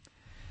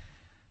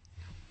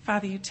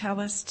 Father, you tell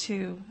us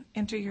to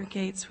enter your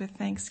gates with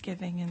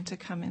thanksgiving and to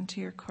come into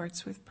your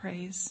courts with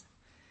praise.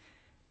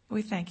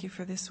 We thank you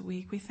for this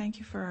week. We thank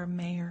you for our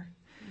mayor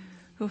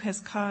who has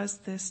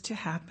caused this to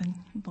happen,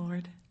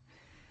 Lord.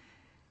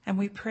 And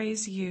we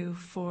praise you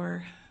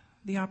for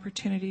the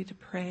opportunity to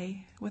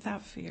pray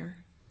without fear,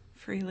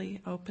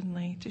 freely,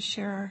 openly, to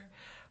share our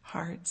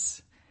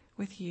hearts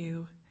with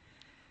you.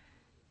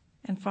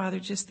 And Father,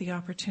 just the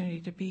opportunity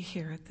to be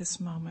here at this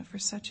moment for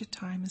such a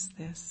time as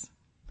this.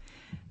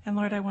 And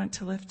Lord, I want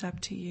to lift up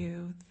to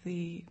you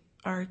the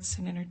arts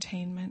and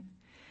entertainment.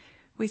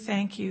 We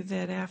thank you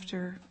that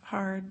after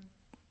hard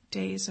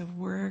days of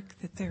work,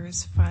 that there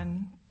is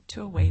fun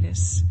to await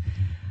us.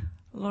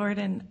 Lord,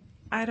 and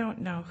I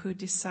don't know who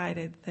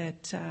decided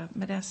that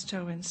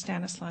Modesto in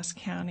Stanislaus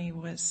County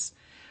was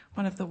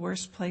one of the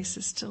worst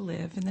places to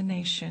live in the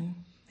nation.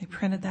 They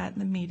printed that in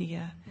the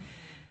media.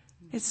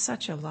 It's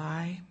such a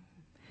lie.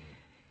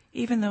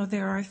 Even though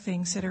there are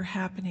things that are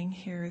happening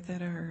here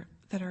that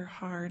are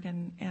hard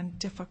and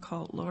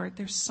difficult, Lord,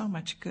 there's so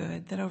much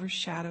good that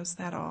overshadows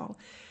that all.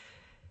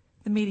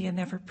 The media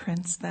never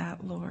prints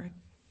that, Lord.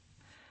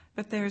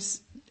 But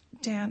there's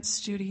dance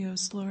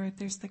studios, Lord.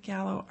 There's the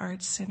Gallo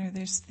Arts Center.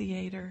 There's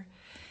theater.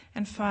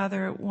 And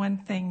Father, one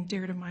thing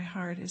dear to my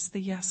heart is the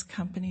Yes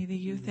Company, the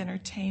youth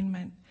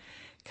entertainment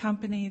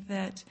company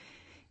that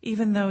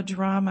even though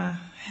drama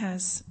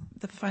has,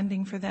 the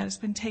funding for that has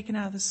been taken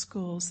out of the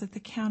schools, that the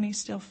county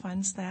still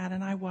funds that.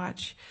 And I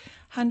watch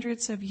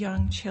hundreds of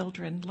young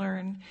children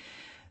learn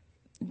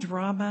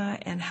drama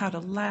and how to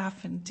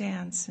laugh and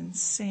dance and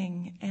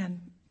sing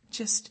and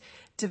just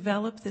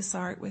develop this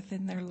art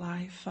within their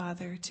life,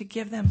 Father, to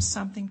give them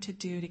something to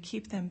do, to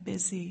keep them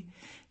busy,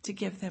 to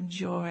give them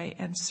joy,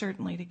 and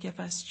certainly to give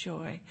us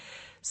joy.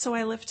 So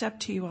I lift up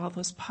to you all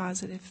those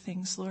positive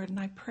things, Lord, and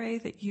I pray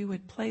that you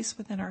would place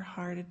within our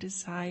heart a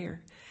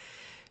desire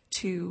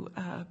to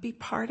be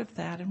part of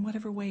that in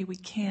whatever way we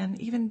can,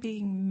 even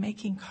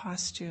making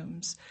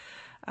costumes,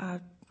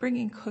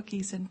 bringing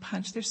cookies and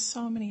punch. There's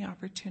so many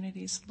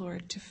opportunities,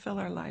 Lord, to fill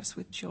our lives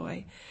with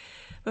joy.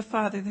 But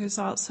Father, there's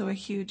also a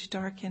huge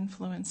dark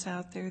influence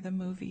out there, the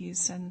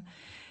movies and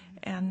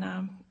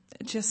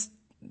just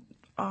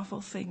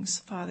awful things,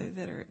 Father,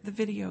 that are the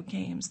video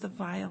games, the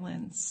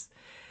violence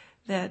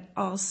that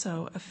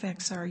also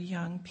affects our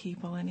young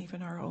people and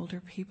even our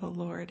older people,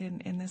 Lord,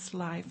 in this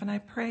life. And I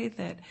pray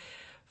that,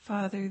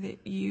 Father,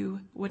 that you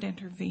would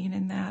intervene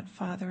in that.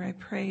 Father, I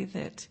pray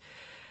that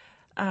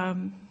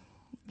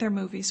their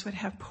movies would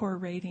have poor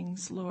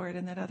ratings, Lord,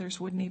 and that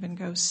others wouldn't even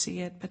go see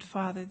it. But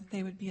Father, that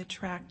they would be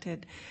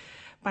attracted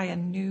by a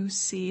new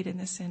seed in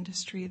this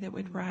industry that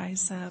would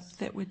rise up,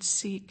 that would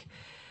seek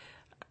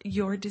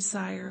your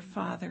desire,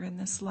 Father, in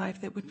this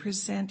life, that would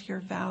present your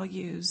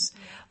values,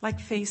 like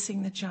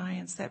Facing the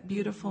Giants, that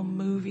beautiful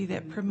movie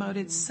that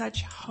promoted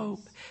such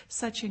hope,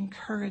 such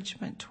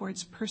encouragement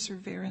towards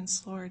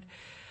perseverance, Lord.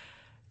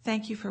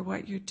 Thank you for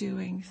what you're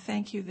doing.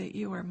 Thank you that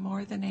you are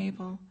more than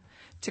able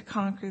to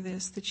conquer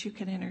this, that you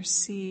can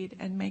intercede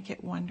and make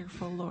it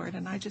wonderful, Lord.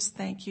 And I just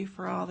thank you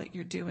for all that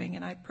you're doing.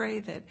 And I pray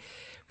that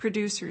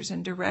producers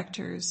and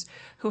directors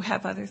who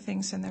have other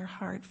things in their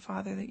heart,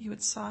 Father, that you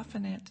would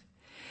soften it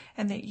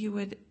and that you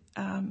would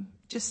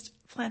just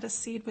plant a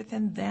seed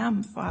within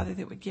them, Father,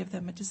 that would give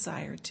them a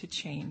desire to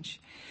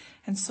change.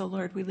 And so,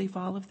 Lord, we leave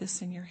all of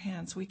this in your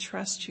hands. We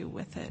trust you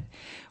with it.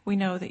 We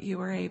know that you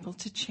are able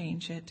to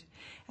change it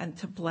and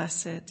to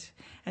bless it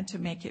and to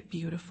make it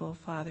beautiful,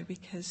 Father,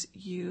 because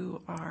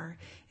you are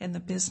in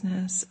the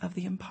business of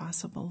the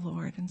impossible,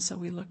 Lord. And so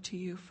we look to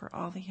you for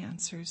all the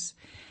answers.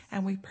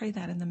 And we pray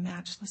that in the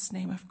matchless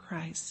name of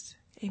Christ.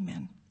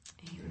 Amen.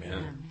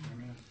 Amen.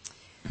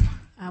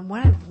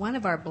 One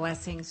of our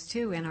blessings,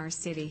 too, in our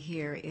city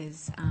here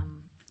is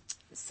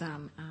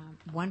some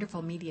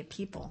wonderful media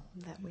people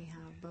that we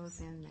have,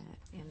 both in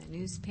the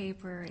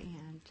newspaper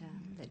and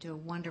that do a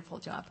wonderful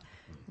job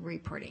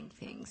reporting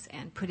things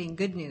and putting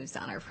good news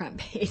on our front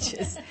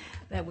pages.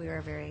 That we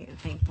are very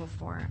thankful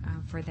for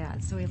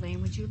that. So,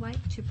 Elaine, would you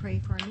like to pray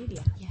for our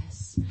media?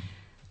 Yes.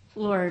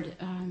 Lord,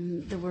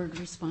 the word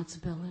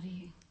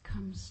responsibility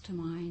comes to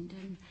mind,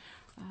 and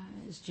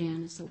as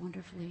Jan has so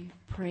wonderfully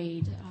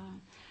prayed,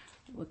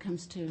 what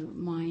comes to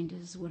mind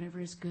is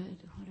whatever is good,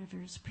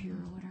 whatever is pure,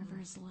 whatever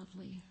is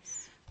lovely,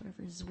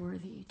 whatever is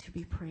worthy to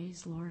be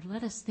praised, Lord.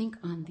 Let us think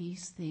on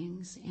these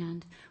things,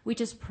 and we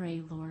just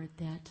pray, Lord,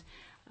 that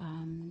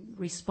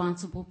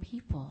responsible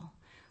people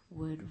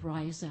would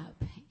rise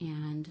up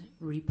and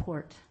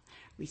report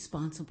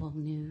responsible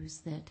news,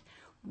 that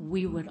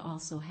we would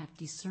also have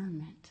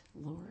discernment,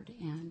 Lord,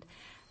 and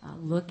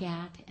look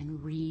at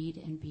and read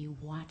and be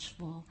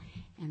watchful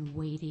and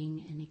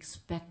waiting and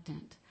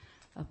expectant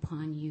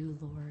upon you,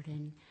 Lord.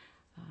 And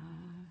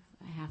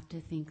I have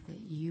to think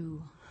that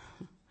you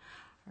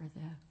are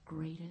the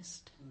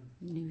greatest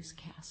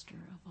newscaster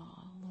of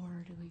all,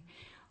 Lord. We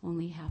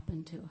only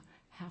happen to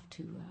have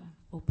to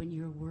open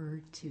your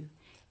word to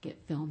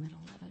get film at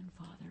 11,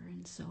 Father.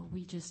 And so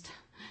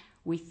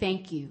we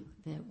thank you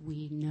that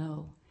we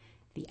know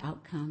the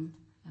outcome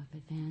of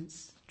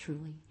events,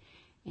 truly.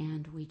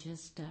 And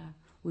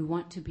we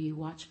want to be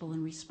watchful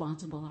and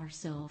responsible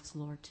ourselves,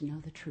 Lord, to know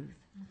the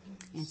truth.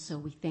 Mm-hmm. And so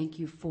we thank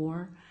you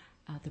for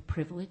the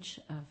privilege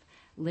of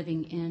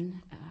living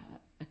in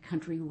a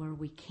country where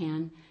we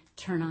can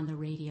turn on the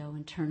radio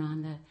and turn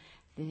on the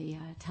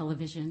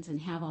televisions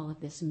and have all of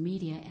this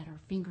media at our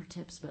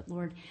fingertips. But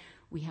Lord,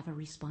 we have a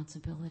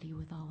responsibility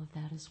with all of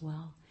that as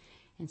well.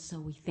 And so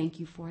we thank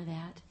you for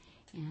that.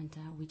 And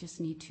we just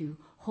need to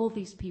hold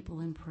these people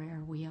in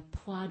prayer. We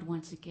applaud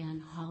once again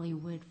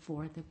Hollywood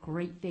for the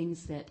great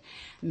things that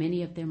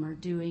many of them are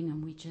doing.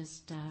 And we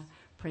just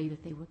pray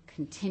that they would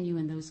continue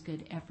in those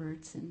good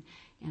efforts. And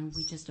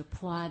we just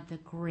applaud the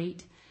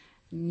great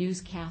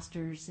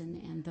newscasters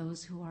and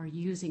those who are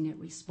using it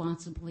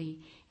responsibly.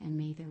 And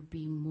may there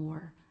be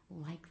more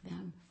like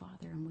them,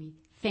 Father. And we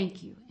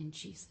thank you in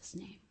Jesus'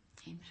 name.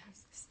 Amen.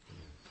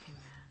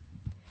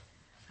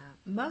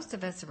 Most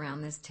of us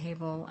around this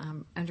table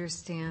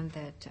understand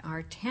that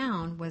our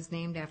town was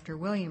named after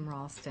William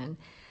Ralston,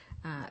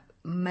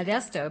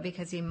 Modesto,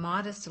 because he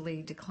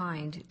modestly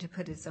declined to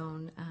put his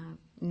own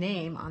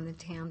name on the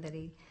town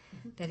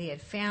that he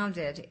had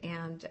founded.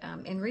 And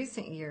in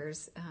recent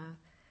years,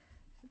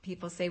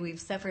 people say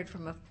we've suffered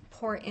from a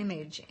poor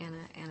image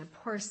and a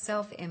poor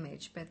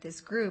self-image. But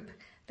this group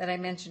that I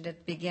mentioned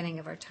at the beginning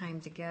of our time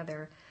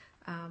together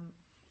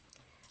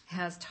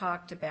has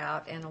talked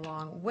about, and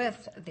along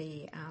with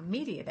the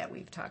media that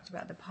we've talked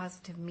about, the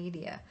positive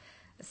media,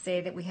 say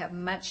that we have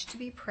much to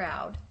be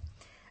proud.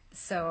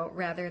 So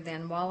rather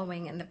than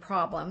wallowing in the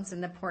problems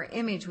and the poor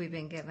image we've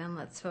been given,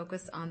 let's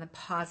focus on the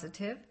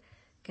positive,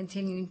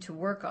 continuing to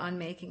work on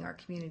making our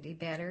community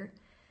better,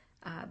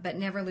 but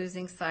never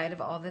losing sight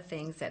of all the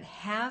things that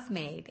have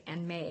made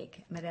and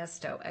make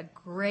Modesto a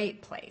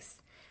great place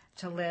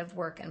to live,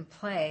 work, and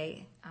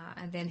play.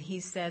 And then he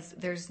says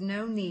there's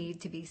no need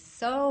to be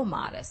so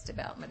modest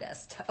about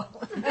Modesto.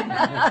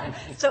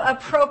 So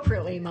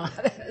appropriately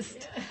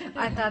modest.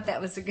 I thought that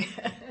was a good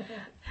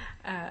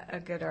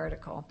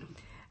article.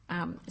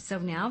 So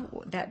now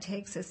that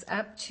takes us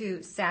up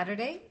to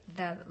Saturday,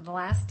 the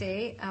last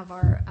day of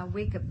our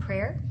week of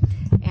prayer.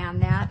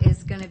 And that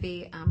is going to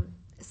be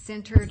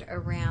centered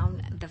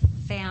around the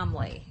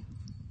family.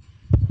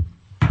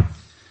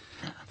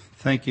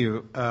 Thank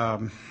you.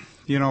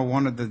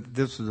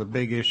 This is a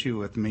big issue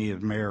with me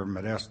as mayor of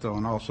Modesto,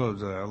 and also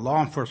as a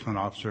law enforcement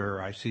officer.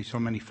 I see so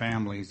many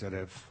families that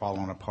have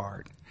fallen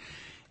apart.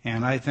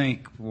 And I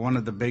think one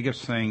of the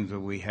biggest things that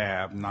we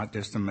have, not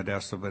just in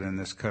Modesto but in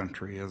this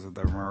country, is that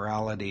the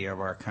morality of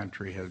our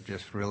country has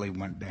just really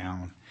went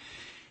down.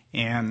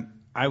 And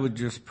I would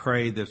just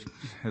pray this,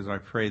 as I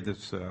pray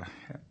this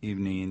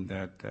evening,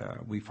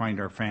 that we find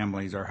our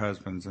families, our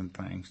husbands and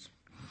things.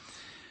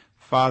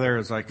 Father,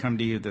 as I come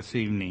to you this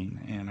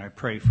evening and I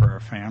pray for our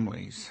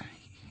families,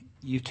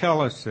 you tell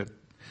us that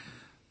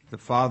the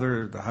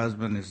father, the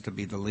husband, is to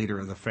be the leader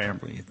of the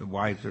family. The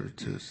wives are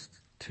to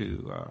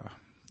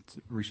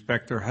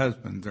respect their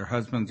husbands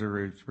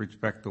are to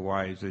respect the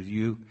wives, as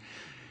you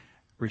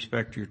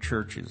respect your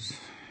churches.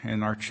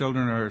 And our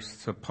children are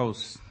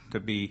supposed to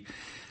be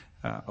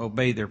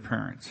obey their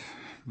parents.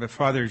 But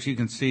Father, as you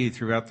can see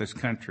throughout this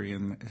country,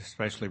 and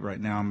especially right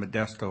now in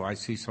Modesto, I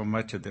see so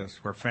much of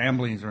this where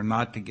families are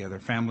not together.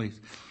 Families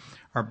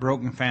are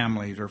broken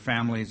families, or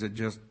families that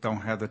just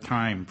don't have the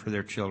time for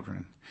their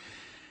children.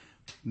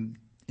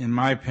 In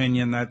my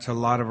opinion, that's a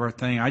lot of our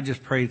thing. I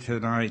just pray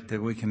tonight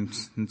that we can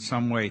in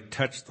some way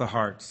touch the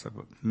hearts of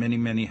many,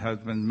 many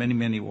husbands, many,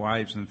 many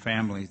wives and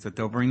families, that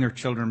they'll bring their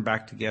children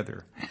back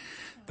together.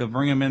 They'll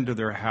bring them into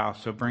their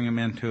house. They'll bring them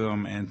into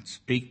them and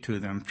speak to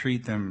them,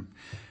 treat them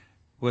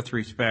with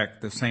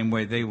respect, the same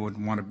way they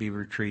would want to be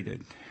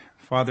treated.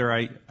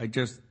 Father,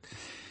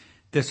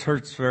 this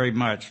hurts very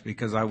much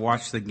because I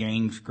watch the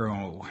gangs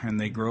grow, and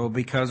they grow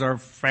because our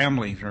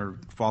families are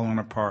falling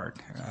apart.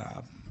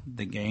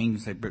 The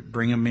gangs, they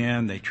bring them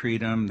in, they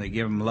treat them, they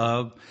give them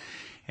love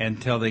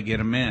until they get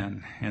them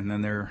in, and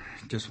then they're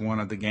just one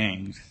of the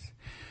gangs.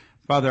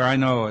 Father, I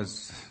know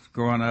as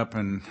growing up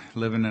and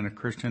living in a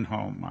Christian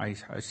home, I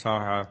saw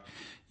how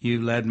you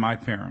led my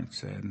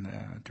parents and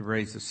to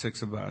raise the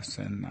six of us,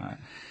 and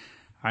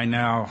I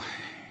now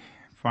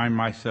find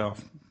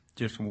myself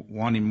just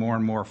wanting more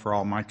and more for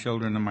all my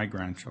children and my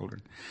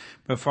grandchildren.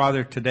 But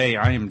Father, today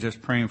I am just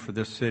praying for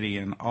this city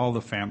and all the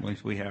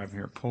families we have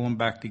here. Pull them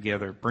back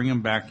together, bring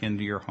them back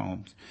into your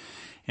homes,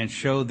 and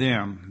show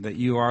them that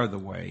you are the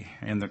way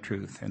and the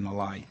truth and the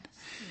light.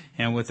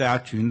 And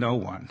without you, no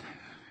one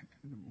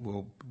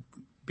will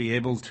be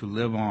able to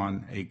live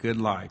on a good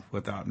life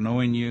without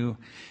knowing you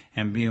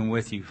and being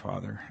with you,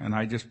 Father. And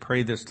I just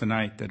pray this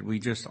tonight, that we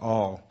just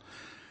all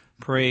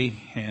pray,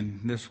 and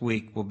this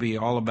week will be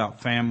all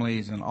about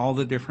families and all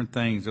the different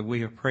things that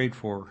we have prayed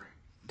for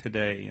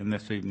today and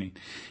this evening.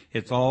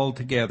 It's all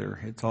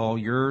together. It's all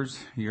yours.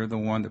 You're the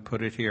one that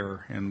put it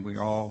here, and we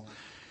all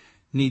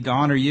need to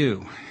honor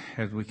you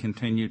as we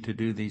continue to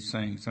do these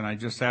things. And I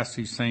just ask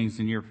these things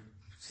in your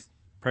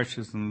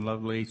precious and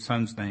lovely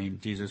Son's name,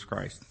 Jesus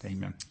Christ.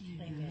 Amen.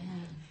 Amen.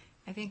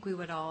 I think we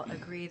would all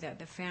agree that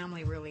the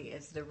family really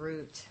is the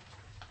root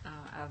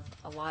of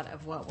a lot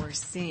of what we're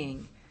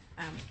seeing.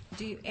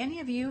 Do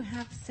any of you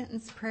have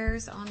sentence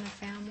prayers on the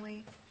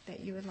family that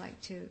you would like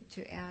to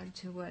add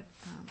to what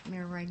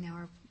Mayor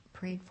Ridenour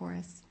prayed for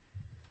us?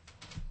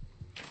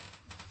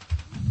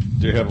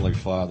 Dear Heavenly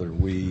Father,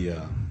 we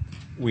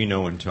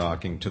know in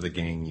talking to the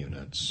gang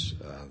units,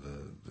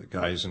 the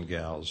guys and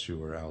gals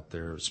who are out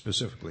there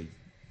specifically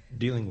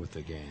dealing with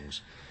the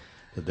gangs,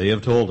 that they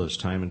have told us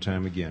time and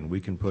time again,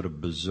 we can put a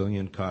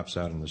bazillion cops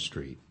out in the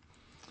street,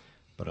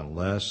 but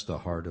unless the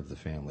heart of the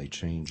family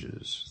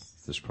changes,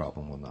 this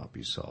problem will not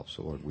be solved.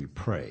 So, Lord, we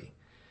pray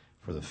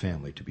for the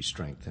family to be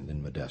strengthened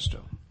in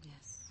Modesto.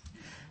 Yes.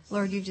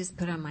 Lord, you just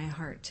put on my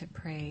heart to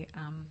pray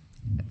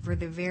for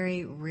the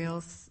very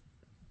real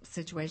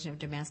situation of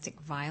domestic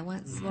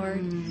violence,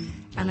 Lord.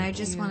 And I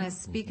just want to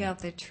speak out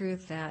the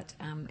truth that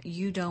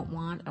you don't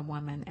want a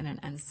woman in an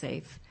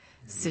unsafe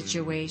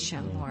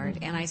situation, Lord.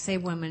 And I say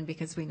women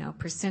because we know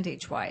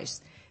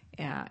percentage-wise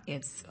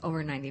it's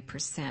over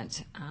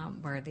 90%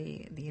 where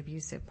the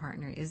abusive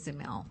partner is a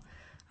male.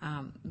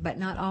 But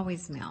not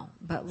always male.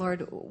 But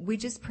Lord, we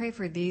just pray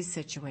for these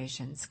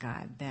situations,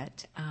 God,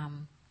 that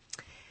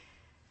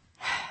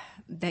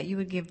that you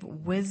would give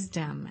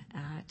wisdom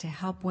to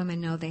help women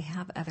know they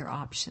have other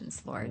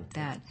options, Lord,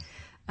 that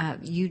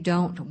you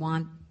don't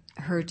want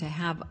her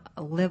to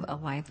live a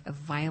life of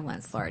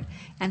violence, Lord,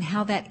 and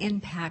how that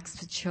impacts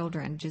the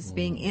children. Just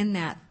being in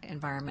that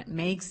environment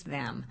makes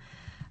them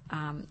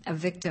a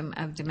victim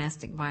of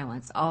domestic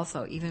violence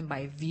also, even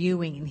by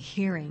viewing and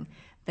hearing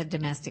the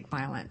domestic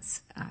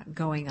violence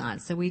going on.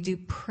 So we do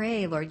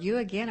pray, Lord, you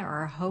again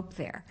are our hope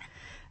there,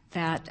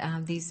 that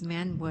these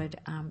men would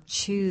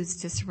choose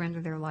to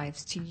surrender their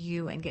lives to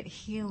you and get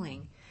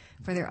healing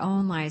for their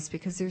own lives,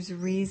 because there's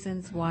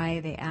reasons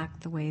why they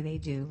act the way they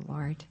do,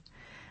 Lord.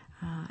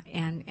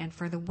 And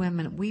for the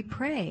women, we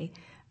pray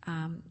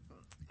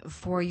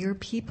for your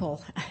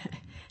people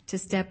to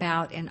step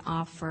out and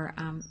offer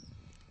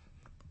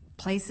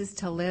places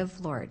to live,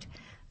 Lord,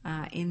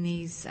 in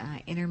these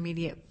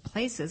intermediate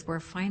places where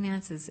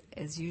finances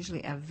is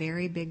usually a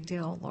very big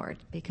deal, Lord,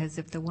 because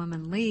if the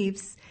woman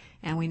leaves,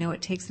 and we know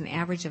it takes an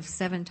average of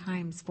 7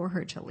 times for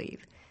her to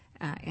leave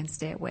and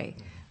stay away,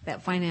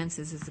 that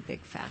finances is a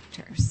big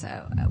factor.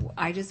 So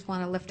I just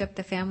want to lift up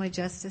the family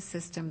justice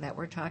system that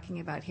we're talking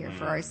about here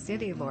for our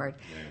city, Lord.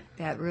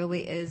 That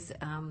really is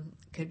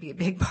could be a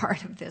big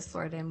part of this,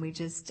 Lord, and we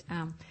just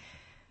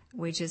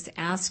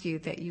ask you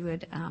that you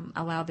would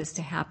allow this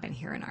to happen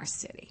here in our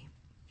city.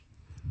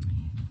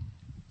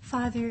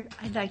 Father,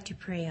 I'd like to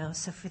pray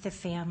also for the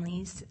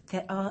families,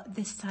 that all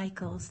the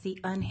cycles, the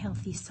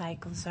unhealthy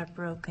cycles are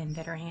broken,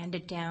 that are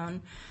handed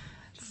down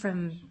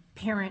from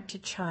parent to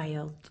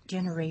child,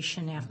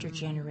 generation after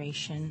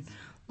generation.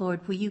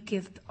 Lord, will you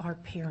give our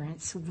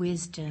parents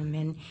wisdom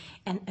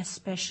and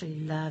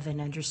especially love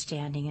and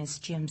understanding, as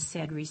Jim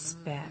said,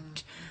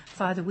 respect.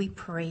 Father, we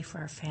pray for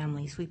our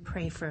families. We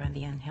pray for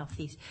the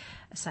unhealthy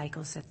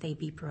cycles, that they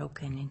be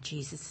broken in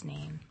Jesus'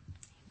 name.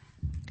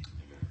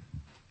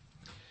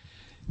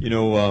 You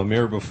know,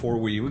 Mayor, before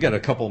we got a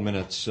couple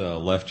minutes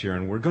left here,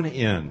 and we're going to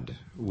end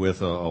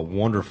with a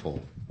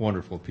wonderful,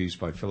 wonderful piece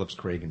by Phillips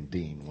Craig and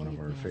Dean, one of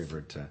our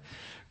favorite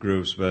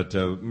groups. But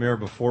Mayor,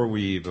 before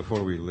we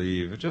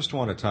leave, I just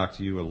want to talk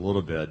to you a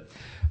little bit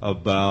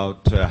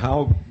about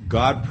how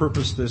God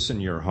purposed this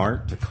in your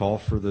heart to call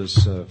for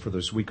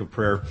this week of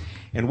prayer,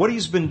 and what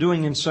He's been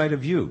doing inside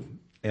of you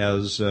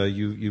as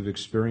you've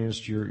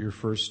experienced your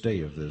first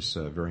day of this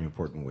very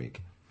important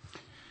week.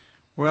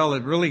 Well,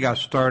 it really got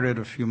started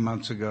a few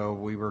months ago.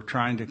 We were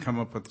trying to come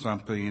up with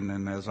something,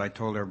 and as I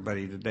told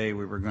everybody today,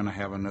 we were going to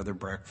have another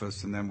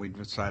breakfast, and then we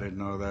decided,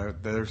 no,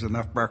 there's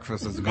enough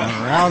breakfasts going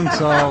around.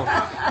 So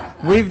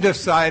we've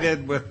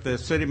decided with the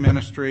city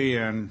ministry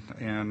and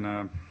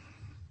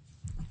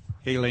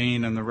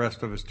Elaine and the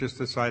rest of us just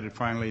decided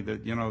finally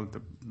that,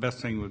 the best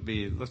thing would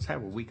be, let's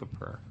have a week of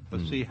prayer.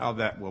 Let's see how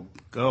that will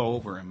go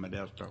over in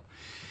Modesto.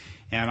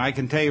 And I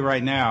can tell you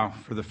right now,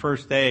 for the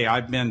first day,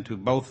 I've been to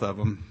both of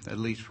them, at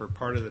least for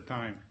part of the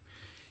time.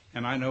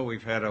 And I know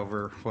we've had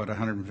over,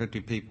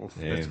 150 people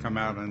that's come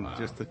out in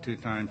just the 2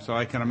 times. So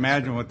I can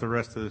imagine what the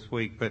rest of this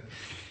week. But,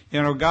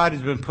 God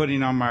has been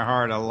putting on my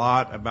heart a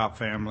lot about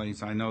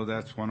families. I know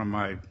that's one of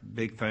my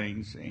big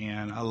things.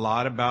 And a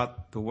lot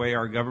about the way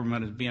our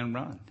government is being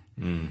run.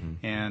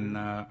 Mm-hmm. And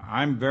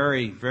I'm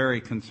very,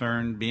 very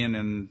concerned being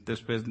in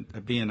this business,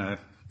 being a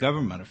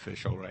government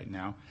official right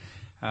now.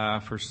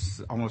 For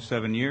almost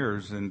 7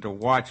 years, and to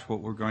watch what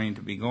we're going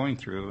to be going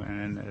through.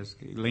 And as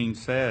Elaine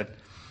said,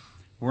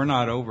 we're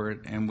not over it,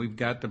 and we've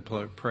got to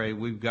pray.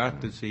 We've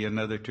got to see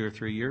another 2 or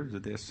 3 years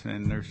of this,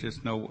 and there's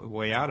just no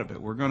way out of it.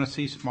 We're going to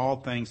see small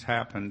things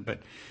happen,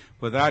 but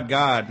without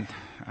God,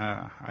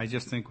 I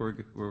just think we're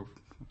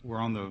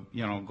on the,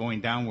 going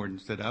downward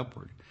instead of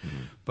upward. Mm-hmm.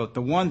 But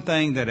the one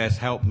thing that has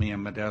helped me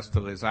in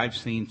Modesto is I've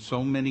seen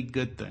so many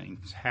good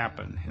things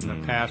happen in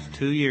the past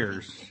 2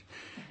 years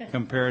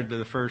compared to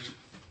the first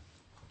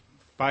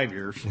 5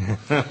 years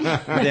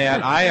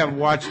that I have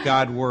watched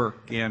God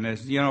work. And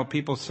as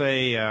people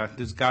say,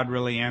 does God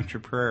really answer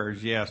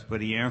prayers? Yes,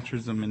 but he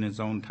answers them in his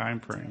own time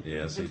frame.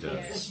 Yes, he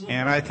does.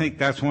 And I think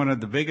that's one of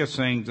the biggest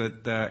things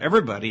that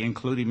everybody,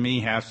 including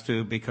me, has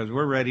to, because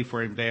we're ready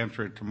for him to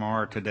answer it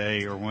tomorrow,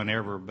 today, or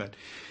whenever. But,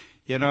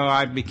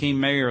 I became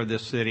mayor of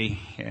this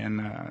city,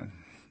 and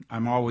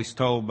I'm always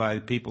told by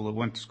the people that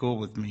went to school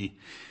with me,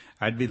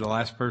 I'd be the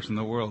last person in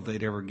the world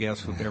they'd ever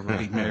guess would ever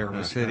be mayor of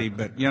a city.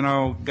 But,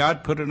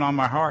 God put it on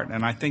my heart.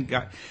 And I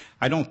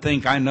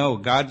know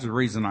God's the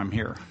reason I'm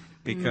here.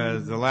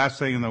 Because the last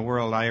thing in the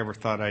world I ever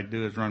thought I'd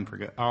do is run for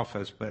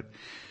office. But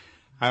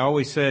I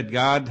always said,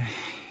 God,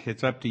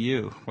 it's up to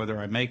you, whether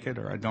I make it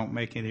or I don't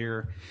make it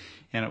here.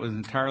 And it was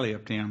entirely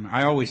up to him.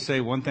 I always say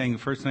one thing, the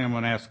first thing I'm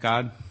going to ask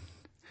God,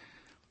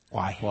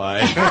 why?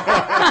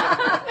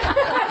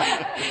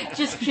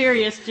 Just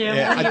curious, Jim.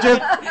 Yeah,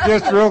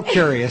 just real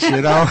curious,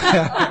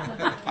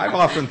 I've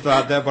often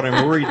thought that, but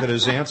I'm worried that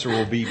his answer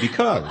will be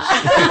because.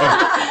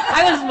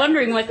 I was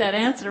wondering what that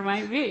answer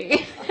might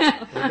be.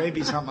 There may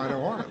be something I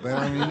don't want, but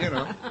I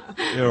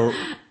mean,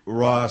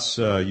 Ross,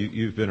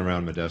 you've been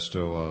around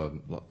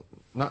Modesto,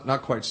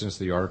 not quite since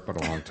the Ark, but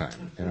a long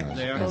time.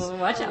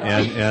 Watch out.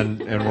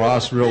 And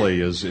Ross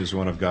really is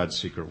one of God's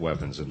secret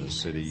weapons in the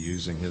city,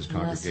 using his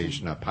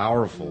congregation in a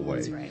powerful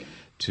way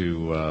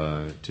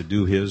to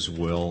do his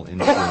will,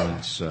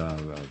 influence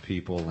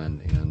people,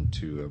 and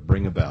to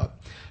bring about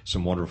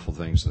some wonderful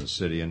things in the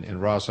city.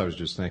 And Ross, I was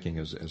just thinking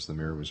as the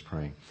mayor was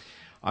praying,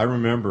 I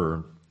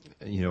remember,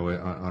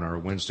 on our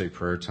Wednesday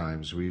prayer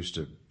times, we used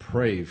to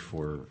pray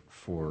for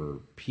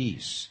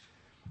peace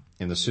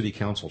in the city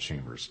council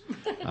chambers.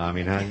 I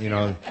mean,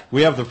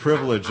 we have the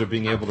privilege of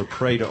being able to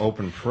pray to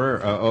open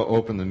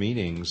the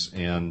meetings,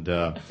 and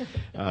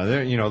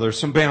there's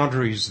some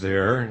boundaries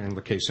there in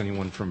case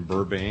anyone from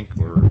Burbank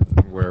or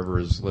wherever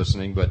is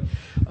listening. But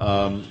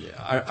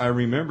I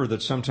remember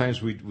that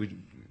sometimes we'd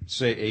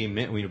say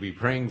amen. We'd be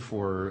praying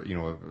for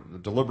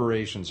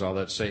deliberations, all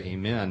that, say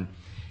amen,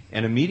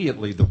 and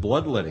immediately the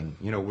bloodletting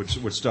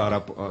would start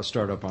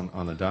up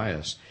on the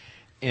dais,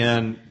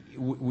 and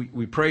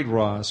we prayed,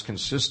 Ross,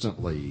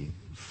 consistently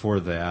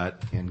for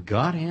that, and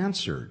God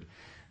answered,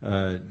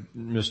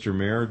 Mr.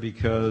 Mayor,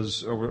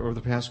 because over the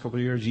past couple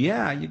of years,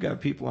 you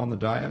got people on the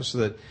dais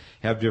that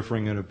have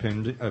differing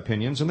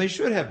opinions, and they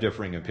should have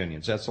differing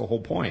opinions. That's the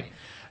whole point.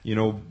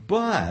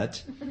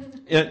 But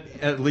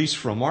at least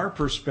from our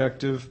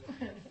perspective,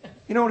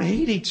 don't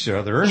hate each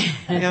other,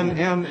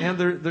 and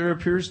there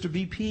appears to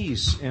be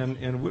peace,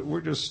 and we're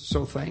just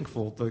so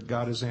thankful that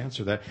God has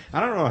answered that. I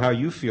don't know how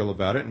you feel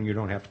about it, and you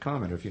don't have to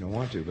comment if you don't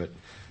want to, but.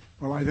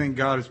 Well, I think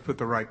God has put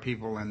the right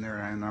people in there,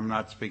 and I'm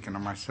not speaking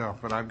of myself,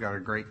 but I've got a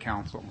great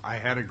council. I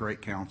had a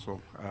great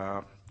council,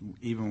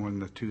 even when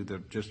the two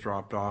that just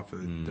dropped off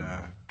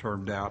had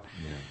termed out.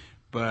 Yeah.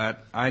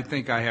 But I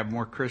think I have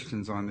more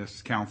Christians on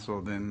this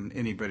council than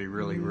anybody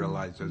really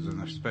realizes,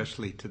 and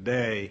especially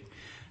today.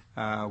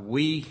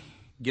 We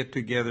get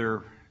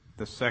together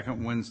the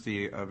second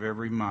Wednesday of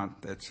every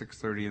month at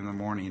 6:30 in the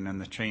morning in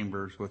the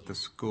chambers with the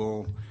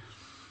school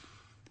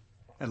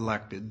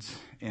electeds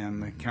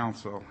and the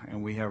council,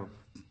 and we have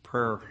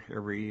prayer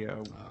every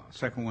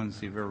second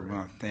Wednesday of every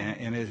month.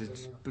 And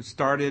it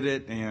started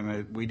it,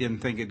 and we didn't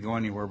think it'd go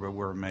anywhere, but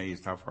we're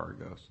amazed how far it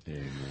goes.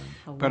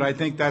 Amen. But I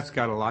think that's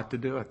got a lot to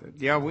do with it.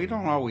 Yeah, we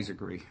don't always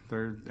agree.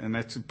 And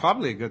that's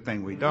probably a good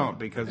thing we don't,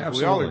 because if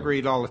we all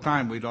agreed all the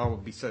time, we'd all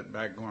be sitting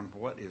back going,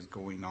 what is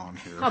going on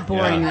here? How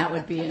boring that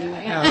would be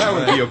anyway. Yeah, that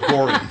would be a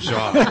boring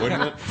job,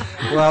 wouldn't it?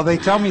 Well, they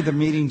tell me the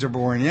meetings are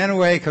boring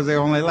anyway because they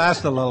only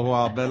last a little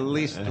while, but at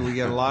least we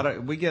get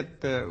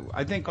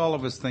I think all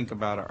of us think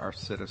about our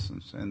citizens,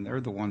 and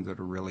they're the ones that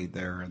are really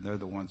there, and they're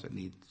the ones that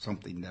need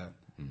something done.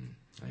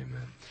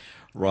 Amen.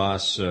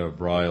 Ross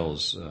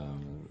Briles,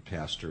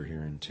 pastor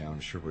here in town,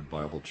 Sherwood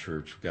Bible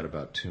Church. We've got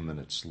about 2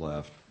 minutes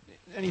left.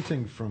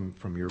 Anything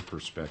from your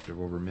perspective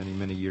over many,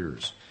 many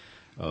years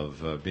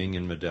of being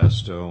in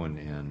Modesto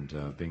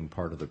and being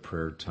part of the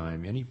prayer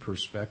time, any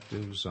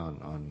perspectives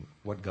on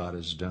what God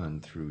has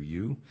done through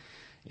you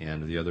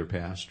and the other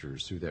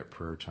pastors through that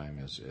prayer time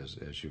as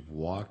you've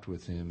walked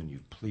with him and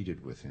you've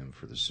pleaded with him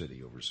for the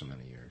city over so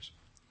many years?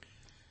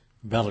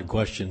 Valid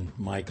question,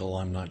 Michael.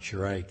 I'm not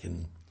sure I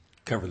can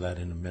cover that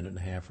in a minute and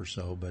a half or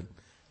so, but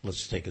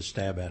let's take a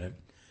stab at it.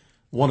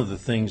 One of the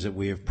things that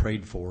we have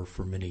prayed for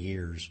many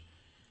years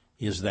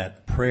is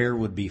that prayer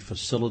would be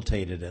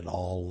facilitated at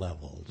all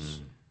levels.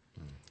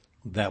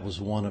 That was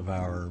one of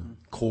our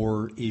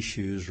core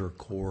issues or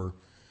core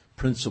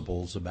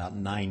principles about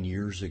 9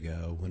 years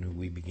ago when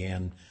we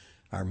began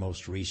our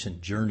most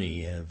recent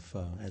journey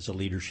as a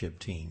leadership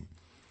team.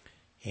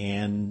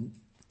 And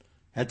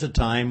At the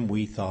time,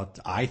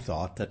 I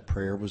thought that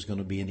prayer was going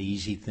to be an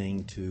easy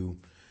thing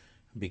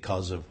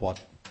because of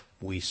what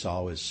we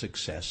saw as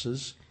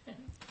successes.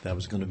 That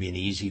was going to be an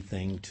easy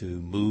thing to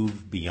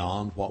move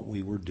beyond what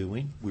we were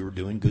doing. We were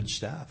doing good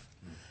stuff.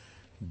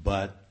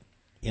 But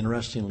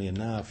interestingly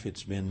enough,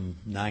 it's been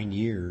 9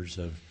 years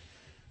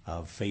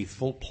of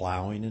faithful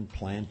plowing and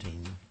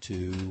planting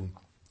to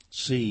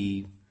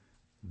see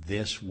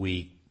this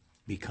week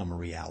become a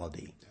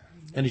reality.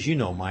 And as you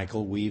know,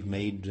 Michael, we've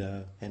made,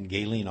 and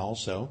Gayleen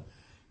also,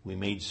 we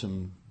made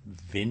some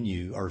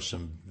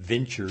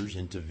ventures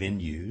into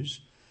venues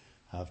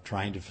of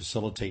trying to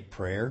facilitate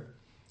prayer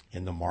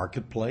in the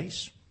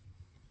marketplace.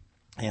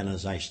 And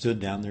as I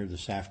stood down there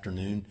this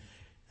afternoon,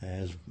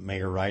 as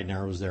Mayor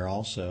Ridenour was there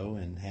also,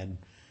 and had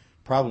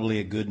probably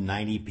a good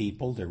 90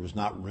 people. There was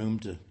not room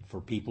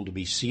for people to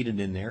be seated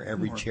in there.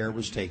 Every chair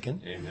was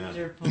taken.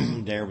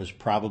 Amen. There was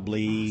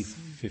probably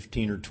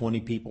 15 or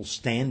 20 people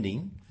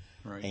standing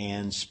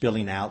and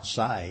spilling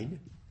outside.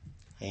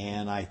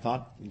 And I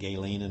thought,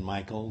 Gayleen and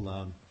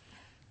Michael,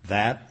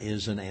 that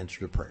is an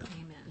answer to prayer.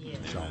 Amen. Yes.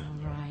 So. All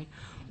right.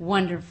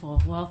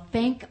 Wonderful. Well,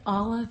 thank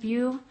all of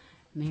you,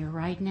 Mayor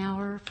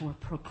Ridenour, for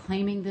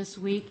proclaiming this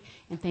week,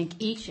 and thank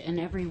each and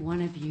every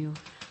one of you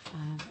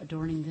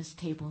adorning this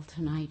table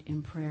tonight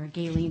in prayer.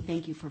 Gayleen,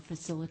 thank you for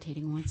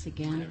facilitating once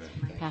again.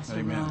 Amen. Pastor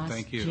Amen. Ross,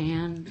 thank you.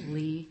 Jan,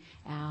 Lee,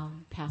 Al,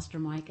 Pastor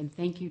Mike, and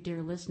thank you,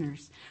 dear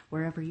listeners,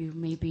 wherever you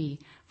may be,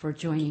 for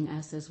joining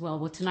us as well.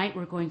 Well, tonight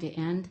we're going to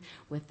end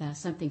with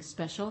something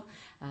special.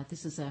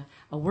 This is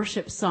a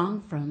worship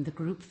song from the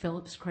group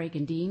Phillips, Craig,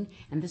 and Dean,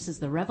 and this is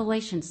the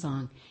Revelation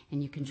song,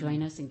 and you can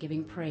join us in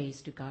giving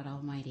praise to God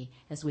Almighty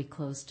as we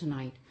close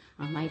tonight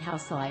on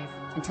Lighthouse Live.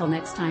 Until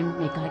next time,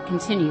 may God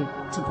continue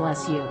to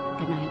bless you.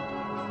 Good night.